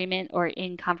loan agreement or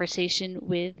in conversation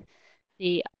with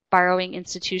the borrowing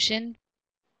institution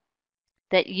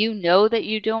that you know that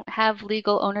you don't have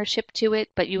legal ownership to it,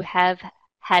 but you have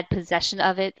had possession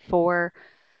of it for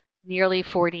nearly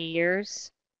 40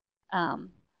 years, um,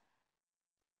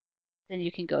 then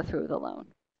you can go through the loan.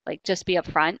 Like just be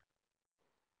upfront.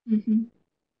 Mm-hmm.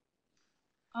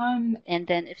 And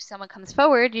then if someone comes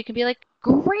forward, you can be like,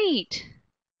 great,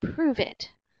 prove it.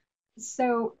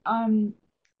 So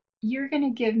you're going to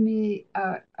give me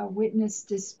a witness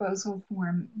disposal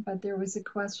form, but there was a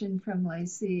question from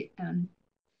Lacey and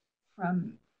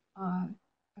from a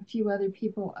few other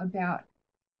people about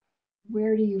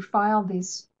where do you file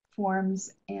these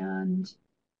forms and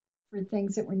for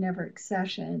things that were never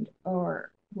accessioned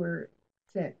or were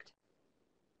FIC'd.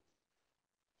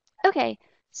 Okay,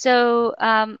 so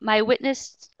my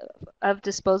witness of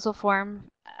disposal form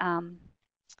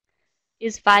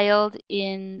is filed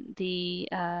in the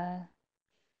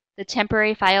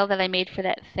temporary file that I made for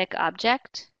that FIC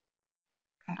object.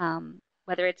 Okay.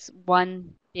 Whether it's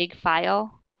one big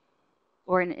file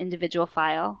or an individual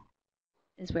file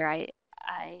is where I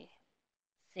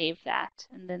save that.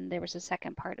 And then there was a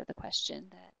second part of the question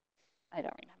that I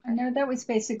don't remember. No, that was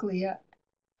basically it.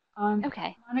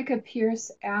 Okay. Monica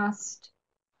Pierce asked,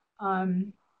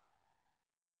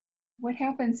 what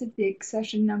happens if the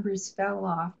accession numbers fell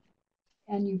off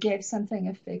and you gave something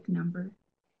a fake number?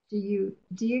 Do you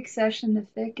deaccession the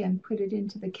FIC and put it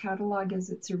into the catalog as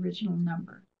its original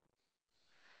number?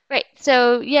 Right.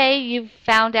 So, yay, you've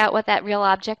found out what that real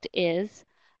object is.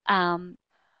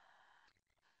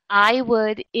 I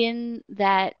would, in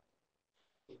that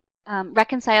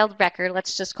reconciled record,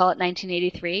 let's just call it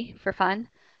 1983 for fun,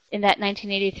 in that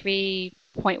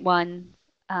 1983.1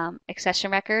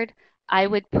 accession record, I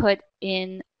would put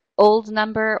in old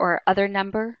number or other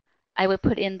number. I would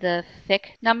put in the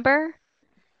FIC number,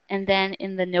 and then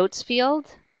in the notes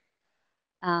field,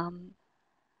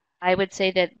 I would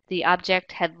say that the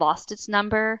object had lost its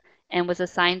number and was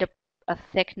assigned a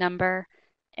FIC number,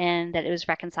 and that it was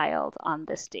reconciled on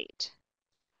this date.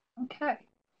 Okay.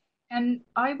 And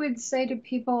I would say to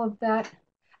people that,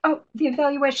 oh, the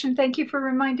evaluation, thank you for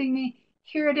reminding me.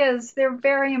 Here it is. They're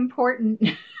very important.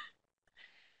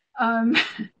 um,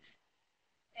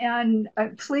 and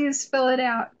please fill it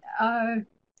out.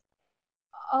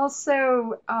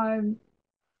 Also, I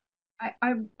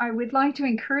would like to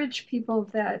encourage people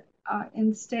that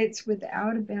in states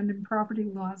without abandoned property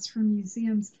laws for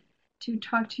museums to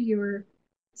talk to your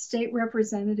state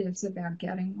representatives about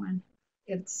getting one.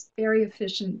 It's very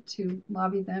efficient to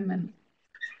lobby them, and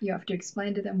you have to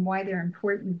explain to them why they're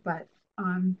important, but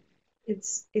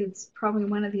it's probably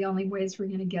one of the only ways we're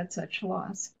going to get such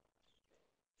laws.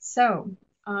 So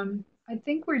I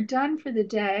think we're done for the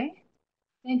day.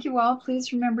 Thank you all.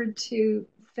 Please remember to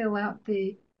fill out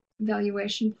the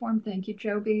evaluation form. Thank you,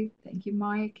 Joby. Thank you,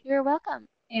 Mike. You're welcome.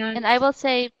 And And I will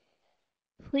say,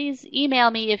 please email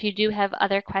me if you do have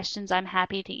other questions. I'm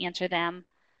happy to answer them.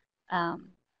 I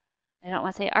don't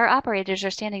want to say our operators are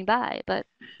standing by, but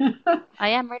I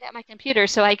am right at my computer,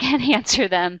 so I can answer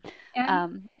them.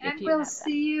 and we'll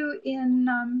see you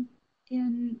in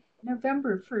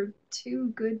November for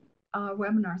 2 good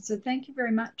webinars. So thank you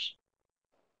very much.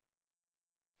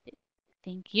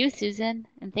 Thank you, Susan,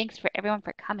 and thanks for everyone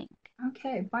for coming.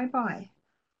 Okay, bye-bye.